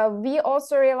 we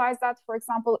also realize that, for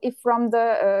example, if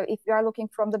you are looking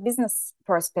from the business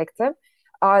perspective,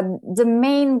 the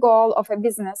main goal of a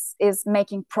business is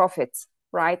making profit,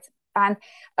 right? And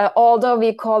although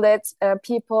we call it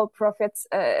people, profit,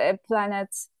 planet,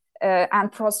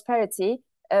 and prosperity,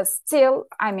 still,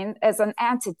 I mean, as an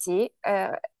entity,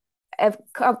 a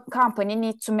company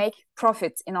needs to make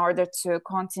profit in order to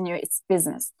continue its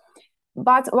business.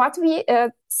 But what we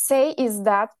say is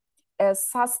that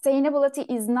sustainability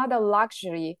is not a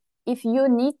luxury. If you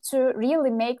need to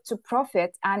really make to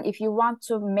profit, and if you want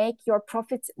to make your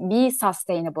profit be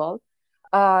sustainable,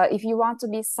 if you want to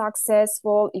be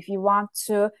successful, if you want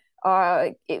to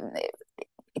be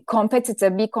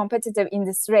competitive in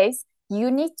this race, you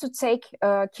need to take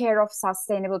care of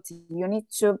sustainability. You need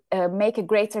to make a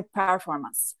greater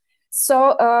performance.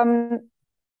 So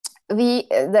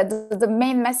the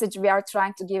main message we are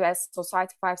trying to give as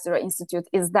Society 5.0 Institute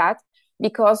is that,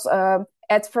 because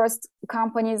at first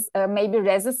companies may be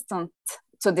resistant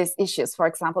to these issues. For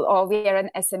example, we are an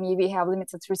SME, we have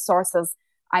limited resources.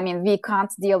 I mean, we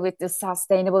can't deal with the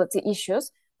sustainability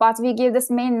issues. But we give this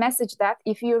main message that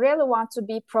if you really want to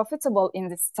be profitable in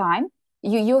this time,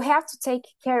 you have to take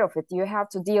care of it. You have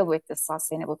to deal with the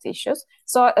sustainability issues.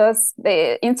 So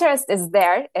the interest is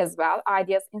there as well,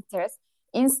 ideas, interest.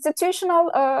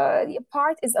 Institutional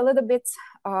part is a little bit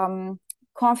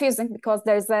confusing, because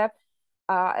there's a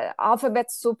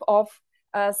alphabet soup of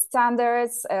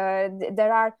standards.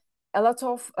 There are a lot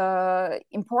of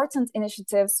important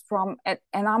initiatives from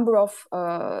a number of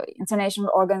international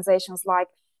organizations like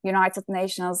United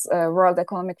Nations, World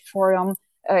Economic Forum,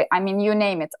 I mean, you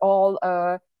name it, all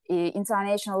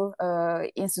international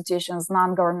institutions,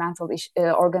 non-governmental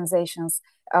organizations,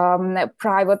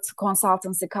 private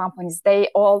consultancy companies. They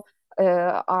all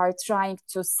are trying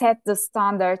to set the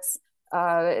standards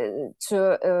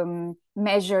to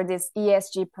measure this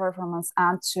ESG performance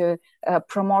and to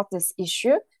promote this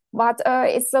issue. But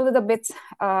it's a little bit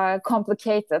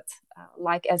complicated,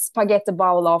 like a spaghetti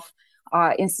bowl of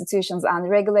institutions and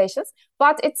regulations.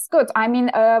 But it's good. I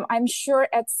mean, I'm sure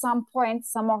at some point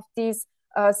some of these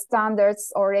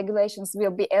standards or regulations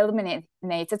will be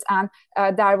eliminated, and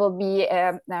there will be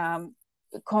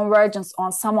convergence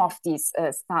on some of these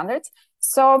standards.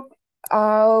 So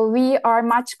we are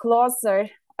much closer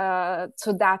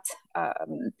to that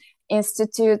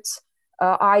institute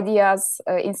ideas,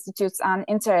 institutes and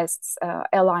interests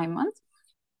alignment.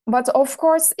 But of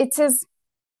course, it is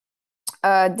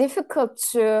difficult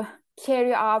to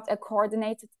carry out a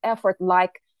coordinated effort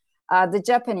like the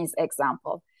Japanese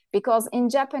example, because in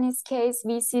Japanese case,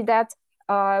 we see that,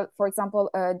 for example,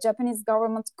 Japanese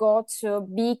government go to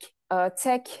big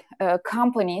tech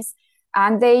companies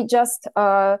and they just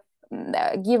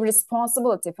give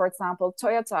responsibility. For example,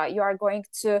 Toyota, you are going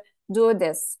to do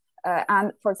this.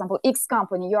 And for example, X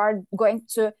company, you are going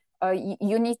to,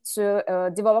 you need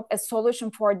to develop a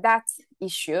solution for that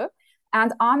issue.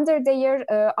 And under their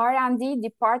R&D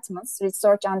departments,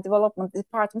 research and development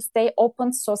departments, they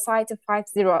opened Society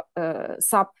 5.0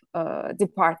 sub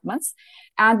departments.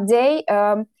 And they,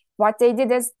 what they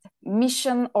did is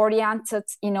mission-oriented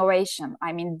innovation.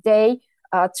 I mean, they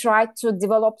tried to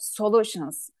develop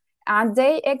solutions. And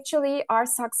they actually are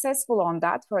successful on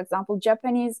that. For example,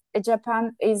 Japan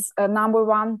is number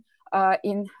one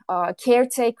in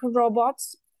caretaker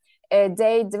robots.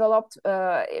 They developed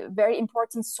very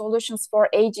important solutions for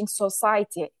aging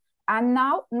society. And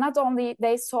now, not only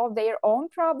they solve their own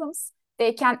problems,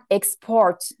 they can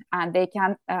export and they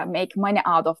can make money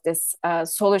out of these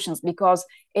solutions, because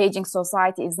aging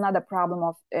society is not a problem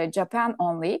of Japan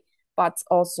only, but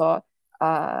also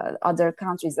other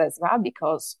countries as well,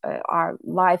 because our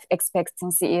life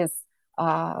expectancy is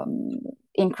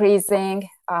increasing.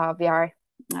 We are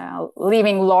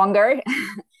living longer.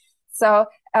 So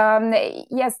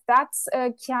yes, that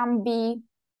can be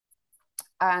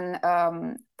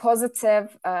an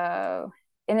positive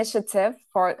initiative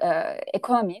for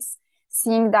economies,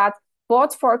 seeing that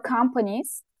both for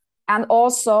companies and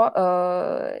also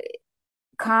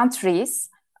countries,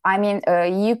 I mean,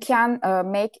 you can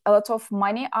make a lot of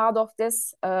money out of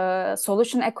this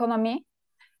solution economy.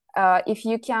 If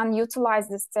you can utilize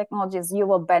these technologies, you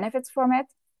will benefit from it.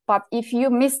 But if you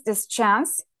miss this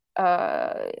chance,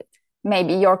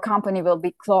 maybe your company will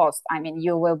be closed. I mean,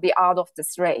 you will be out of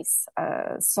this race.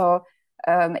 So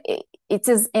it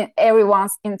is in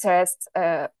everyone's interest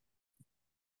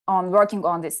on working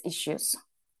on these issues.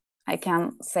 I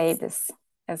can say this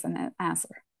as an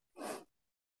answer.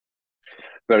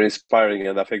 Very inspiring,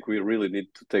 and I think we really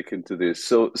need to take into this.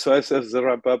 So as a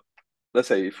wrap up, let's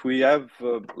say if we have,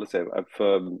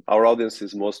 our audience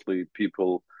is mostly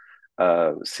people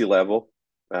C-level,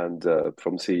 and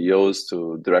from CEOs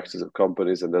to directors of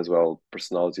companies, and as well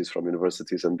personalities from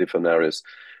universities and different areas.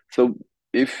 So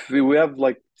if we have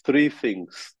like 3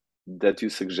 things that you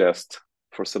suggest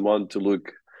for someone to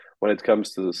look when it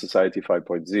comes to the Society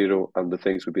 5.0 and the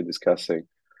things we've been discussing,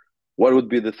 what would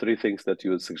be the 3 things that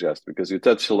you would suggest? Because you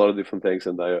touched a lot of different things,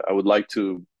 and I would like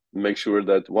to make sure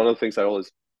that one of the things I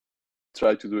always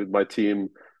try to do with my team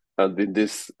and in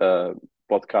this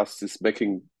podcast is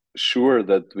making sure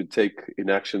that we take in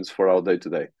actions for our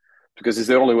day-to-day, because it's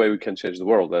the only way we can change the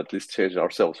world, at least change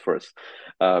ourselves first.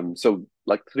 So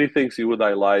like 3 things you would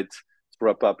highlight to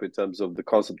wrap up in terms of the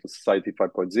concept of Society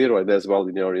 5.0 and as well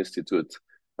in your institute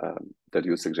that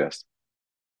you suggest.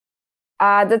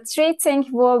 The 3 things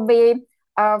will be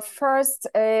first,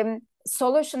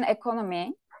 solution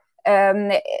economy.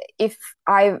 If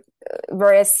I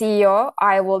were a CEO,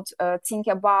 I would think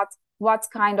about what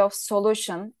kind of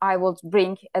solution I would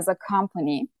bring as a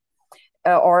company,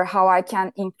 or how I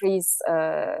can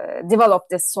develop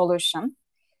this solution.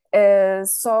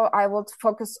 So I would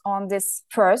focus on this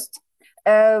first.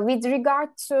 With regard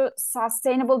to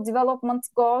sustainable development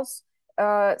goals,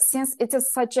 since it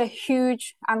is such a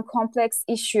huge and complex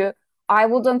issue, I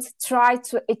wouldn't try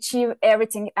to achieve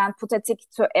everything and put a tick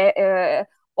to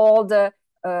all the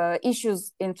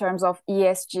issues in terms of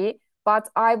ESG, but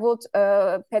I would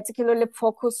particularly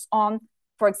focus on,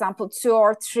 for example, 2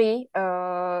 or 3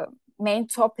 main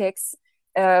topics,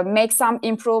 make some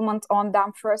improvement on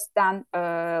them first, then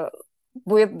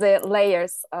with the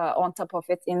layers on top of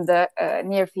it in the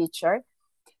near future.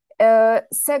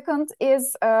 Second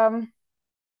is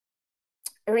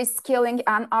reskilling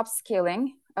and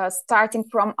upskilling, starting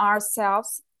from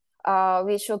ourselves.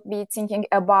 We should be thinking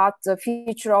about the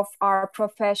future of our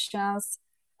professions,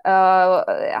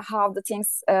 how the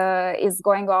things is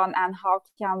going on, and how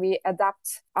can we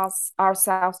adapt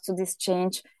ourselves to this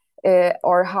change,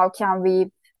 or how can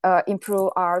we improve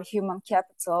our human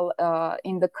capital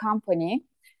in the company.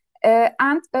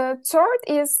 And third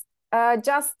is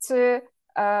just to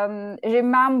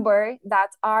remember that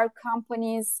our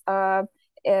companies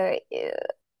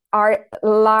are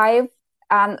live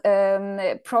and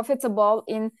profitable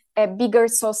in a bigger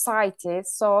society.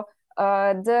 So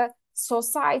the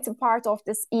society part of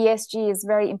this ESG is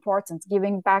very important.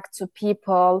 Giving back to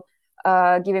people,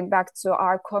 giving back to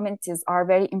our communities are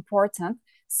very important.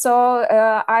 So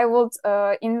I would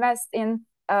invest in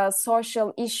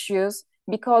social issues,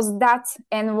 because that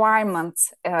environment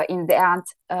in the end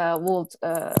would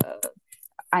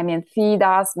feed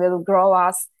us, will grow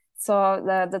us. So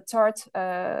the third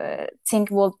thing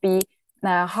would be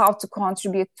how to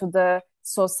contribute to the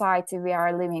society we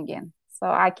are living in. So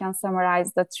I can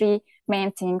summarize the three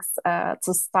main things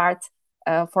to start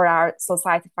for our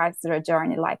Society 5.0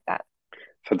 journey like that.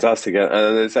 Fantastic.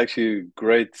 And it's actually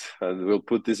great. And we'll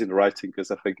put this in writing,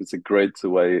 because I think it's a great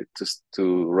way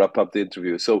to wrap up the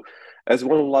interview. So as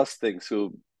one last thing,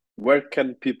 so where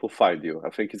can people find you? I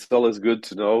think it's always good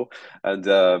to know. And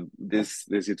this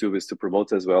YouTube is to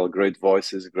promote as well great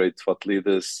voices, great thought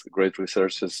leaders, great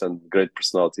researchers, and great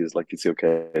personalities like it's your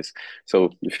case. So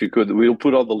if you could, we'll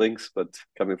put all the links, but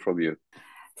coming from you.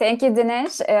 Thank you,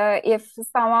 Dinesh. If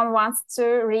someone wants to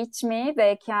reach me,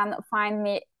 they can find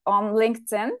me on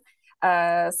LinkedIn,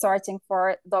 searching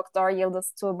for Dr.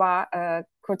 Yıldız Tuğba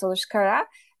Kurtuluş Kara.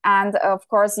 And of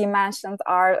course, you mentioned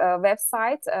our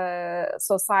website,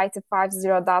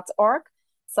 society50.org.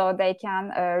 So they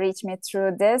can reach me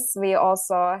through this. We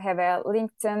also have a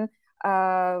LinkedIn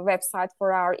website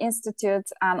for our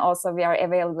institute, and also we are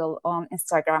available on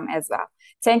Instagram as well.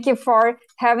 Thank you for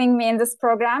having me in this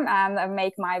program and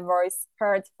make my voice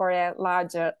heard for a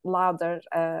larger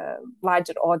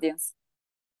audience.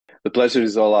 The pleasure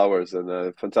is all ours,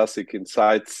 and fantastic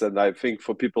insights. And I think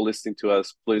for people listening to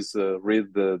us, please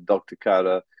read the Dr.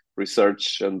 Kara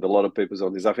research and a lot of papers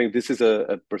on this. I think this is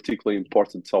a particularly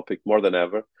important topic more than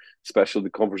ever, especially the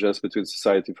convergence between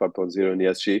Society 5.0 and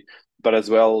ESG. But as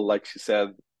well, like she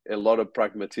said, a lot of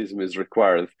pragmatism is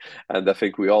required. And I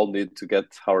think we all need to get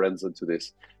our hands into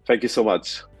this. Thank you so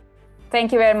much.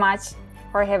 Thank you very much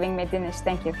for having me, Dinesh.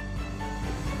 Thank you.